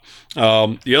coming up.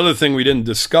 The other thing we didn't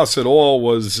discuss at all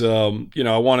was,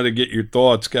 I wanted to get your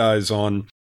thoughts, guys, on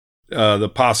the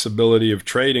possibility of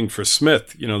trading for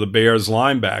Smith, the Bears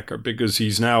linebacker, because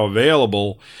he's now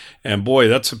available. And boy,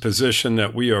 that's a position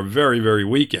that we are very, very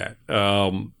weak at.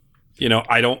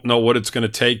 I don't know what it's going to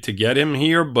take to get him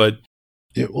here, but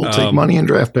it will take money and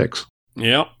draft picks.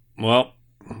 Yeah. Well,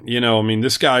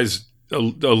 this guy's a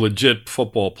legit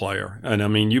football player. And I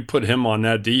mean, you put him on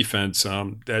that defense,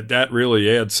 that really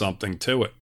adds something to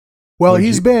it. Well,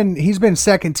 he's been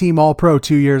second team All-Pro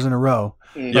 2 years in a row,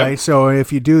 right? Yep. So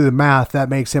if you do the math, that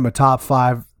makes him a top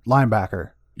 5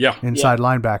 linebacker. Yeah. Inside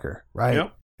linebacker, right?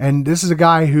 Yep. And this is a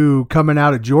guy who coming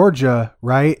out of Georgia,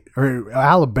 right? Or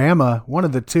Alabama, one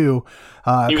of the two. He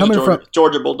was coming from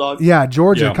Georgia Bulldog. Yeah,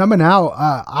 Georgia Yeah. coming out.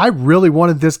 I really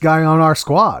wanted this guy on our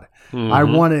squad. Mhm. I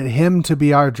wanted him to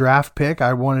be our draft pick.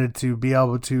 I wanted to be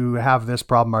able to have this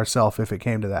problem ourselves if it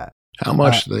came to that. How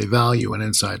much do they value an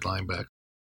inside linebacker?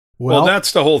 Well,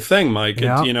 that's the whole thing, Mike.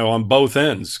 Yeah. On both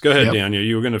ends. Go ahead, Yep. Daniel.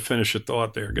 You were going to finish a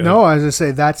thought there. Go No, ahead. as I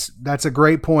say, that's a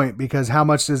great point because how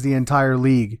much does the entire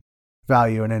league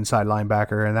value an inside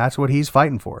linebacker? And that's what he's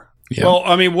fighting for. Yeah. Well,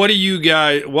 I mean, what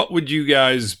would you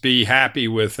guys be happy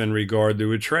with in regard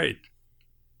to a trade?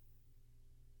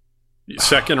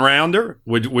 Second rounder?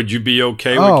 Would you be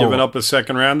okay with giving up a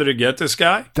second rounder to get this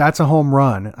guy? That's a home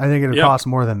run. I think it'll Yep. cost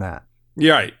more than that.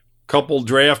 Yeah, right. Couple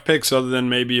draft picks other than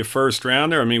maybe a first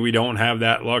rounder. I mean, we don't have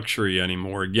that luxury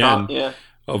anymore. Again, Yeah.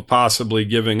 of possibly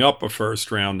giving up a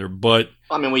first rounder, but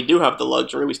I mean, we do have the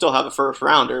luxury. We still have a first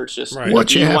rounder. It's just Right. What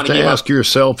do you have wanna to give ask up-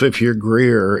 yourself if you're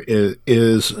Greer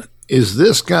is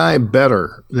this guy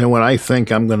better than what I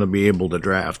think I'm going to be able to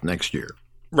draft next year?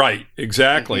 right,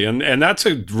 exactly. And that's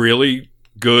a really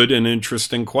good and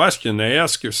interesting question to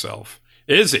ask yourself.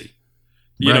 Is he?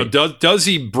 Right. Does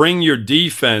he bring your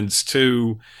defense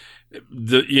to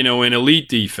an elite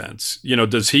defense?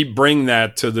 Does he bring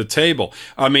that to the table?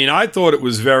 I mean, I thought it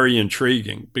was very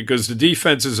intriguing because the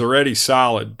defense is already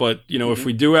solid, but if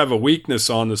we do have a weakness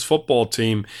on this football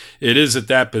team, it is at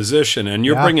that position. And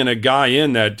you're bringing a guy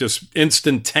in that just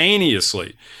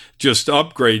instantaneously just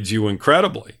upgrades you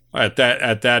incredibly at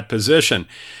that position.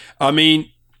 I mean,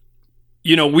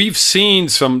 we've seen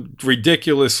some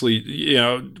ridiculously,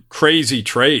 crazy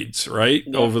trades, right,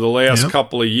 over the last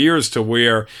couple of years to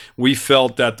where we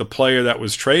felt that the player that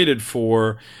was traded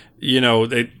for,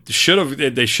 they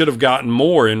should have gotten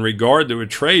more in regard to a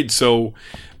trade. So,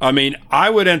 I mean, I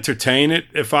would entertain it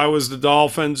if I was the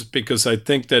Dolphins because I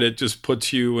think that it just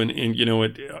puts you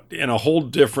in a whole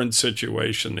different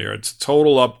situation there. It's a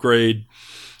total upgrade,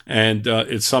 and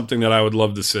it's something that I would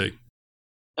love to see.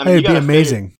 I Hey, mean, you it'd be gotta figure-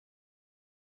 amazing.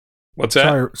 What's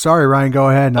that? Sorry, Ryan, go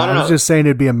ahead. No, I was no. just saying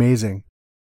it'd be amazing.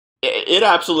 It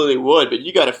absolutely would, but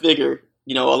you got to figure,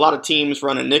 a lot of teams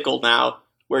run a nickel now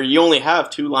where you only have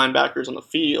 2 linebackers on the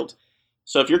field.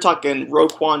 So if you're talking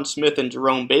Roquan Smith and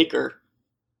Jerome Baker,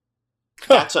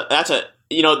 that's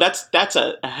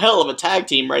a hell of a tag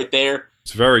team right there.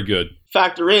 It's very good.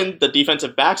 Factor in the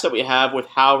defensive backs that we have with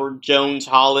Howard, Jones,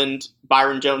 Holland,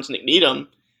 Byron Jones, Nick Needham,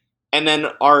 and then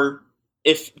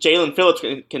if Jalen Phillips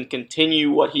can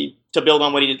continue to build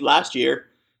on what he did last year,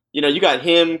 you got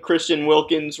him, Christian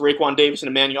Wilkins, Raekwon Davis, and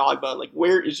Emmanuel Ogbah. Like,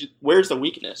 where's the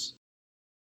weakness?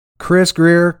 Chris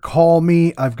Greer, call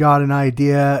me. I've got an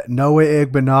idea. Noah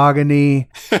Igbenogany,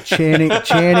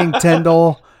 Channing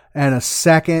Tindall, and a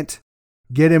second.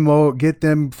 Get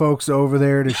them folks over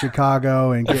there to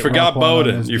Chicago and I get forgot Roquan on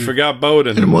Bowden. his You beat. forgot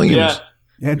Bowden. And Williams.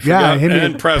 Yeah. And, forgot- him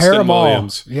and Preston pair 'em all.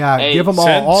 Williams. Yeah, Hey, give them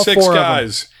Send all 6 4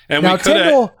 guys. And now we could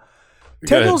have.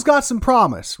 Tindall's got some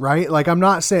promise, right? Like I'm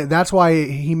not saying that's why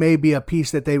he may be a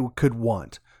piece that they could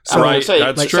want. I was gonna Right, say,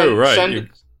 that's true, right.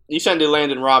 You send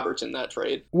Landon Roberts in that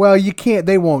trade. Well, you can't.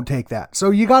 They won't take that.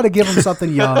 So you got to give them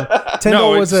something young.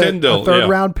 Tindall was a third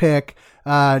round pick.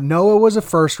 Noah was a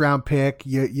first round pick.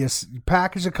 You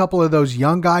package a couple of those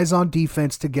young guys on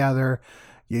defense together.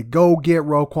 You go get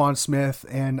Roquan Smith,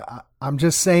 and I'm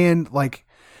just saying, like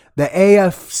the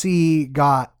AFC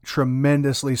got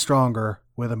tremendously stronger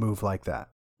with a move like that.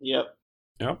 Yep.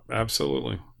 Yep,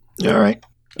 absolutely. All right.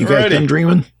 You guys Alrighty. done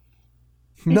dreaming?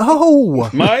 No,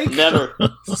 Mike? Never.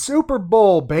 Super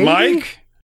Bowl, baby.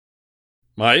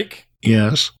 Mike?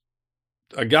 Yes.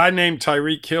 A guy named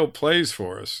Tyreek Hill plays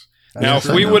for us. That's Now, if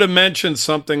true. we would have mentioned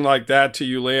something like that to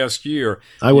you last year,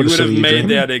 I you would would have have said, made "You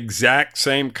that dreaming?" exact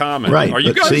same comment. Right, Are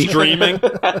you but guys see- dreaming?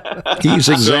 He's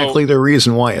exactly the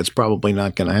reason why it's probably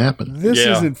not going to happen. This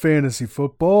Yeah. isn't fantasy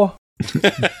football.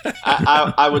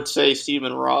 I would say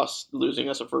Stephen Ross losing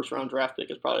us a first round draft pick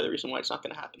is probably the reason why it's not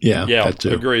going to happen. Yeah, Yeah, that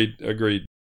too. agreed.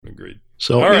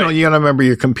 So, All right. you got to remember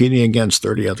you're competing against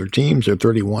 30 other teams or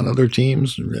 31 other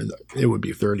teams. It would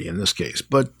be 30 in this case.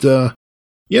 But,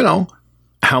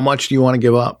 how much do you want to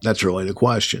give up? That's really the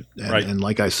question. And, Right. and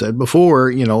like I said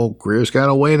before, Greer's got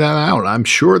to weigh that out. I'm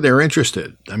sure they're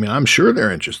interested.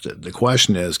 The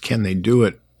question is, can they do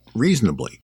it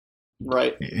reasonably?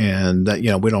 Right. And that,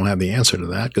 we don't have the answer to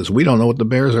that because we don't know what the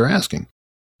Bears are asking.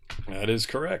 That is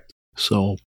correct.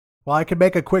 So Well, I could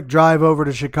make a quick drive over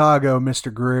to Chicago,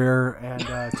 Mr. Greer, and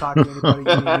talk to anybody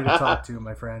you need me to talk to,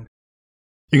 my friend.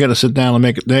 You got to sit down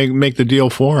and make the deal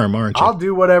for him, aren't you? I'll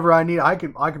do whatever I need. I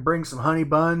could bring some honey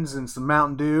buns and some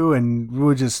Mountain Dew, and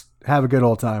we'll just have a good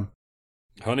old time.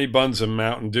 Honey buns and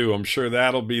Mountain Dew. I'm sure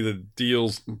that'll be the deal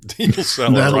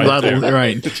seller right there.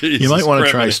 Right. You might want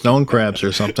to try stone crabs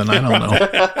or something. I don't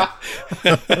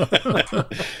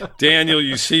know. Daniel,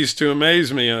 you cease to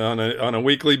amaze me on a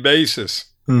weekly basis.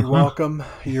 You're welcome.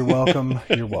 You're welcome.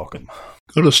 You're welcome.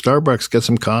 Go to Starbucks, get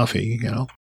some coffee, All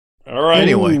right.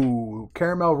 Anyway. Ooh,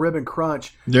 caramel ribbon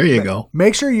crunch. There you go.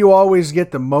 Make sure you always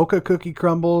get the mocha cookie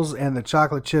crumbles and the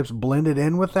chocolate chips blended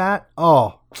in with that.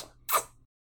 Oh.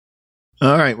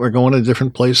 All right. We're going to a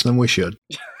different place than we should.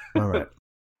 All right.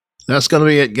 That's going to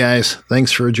be it, guys.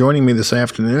 Thanks for joining me this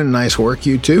afternoon. Nice work,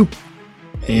 you two.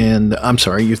 And I'm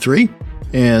sorry, you three.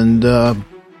 And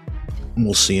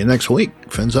we'll see you next week.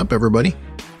 Fins up, everybody.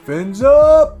 Fins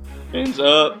up. Fins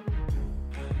up.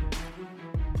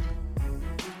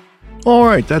 All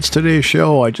right, that's today's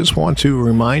show. I just want to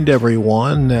remind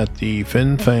everyone that the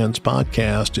FinFans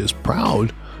podcast is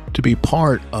proud to be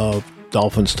part of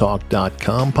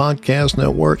DolphinsTalk.com podcast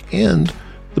network and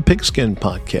the Pigskin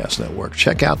Podcast Network.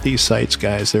 Check out these sites,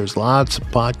 guys. There's lots of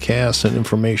podcasts and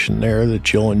information there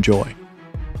that you'll enjoy.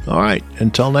 All right,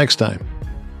 until next time,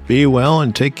 be well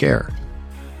and take care.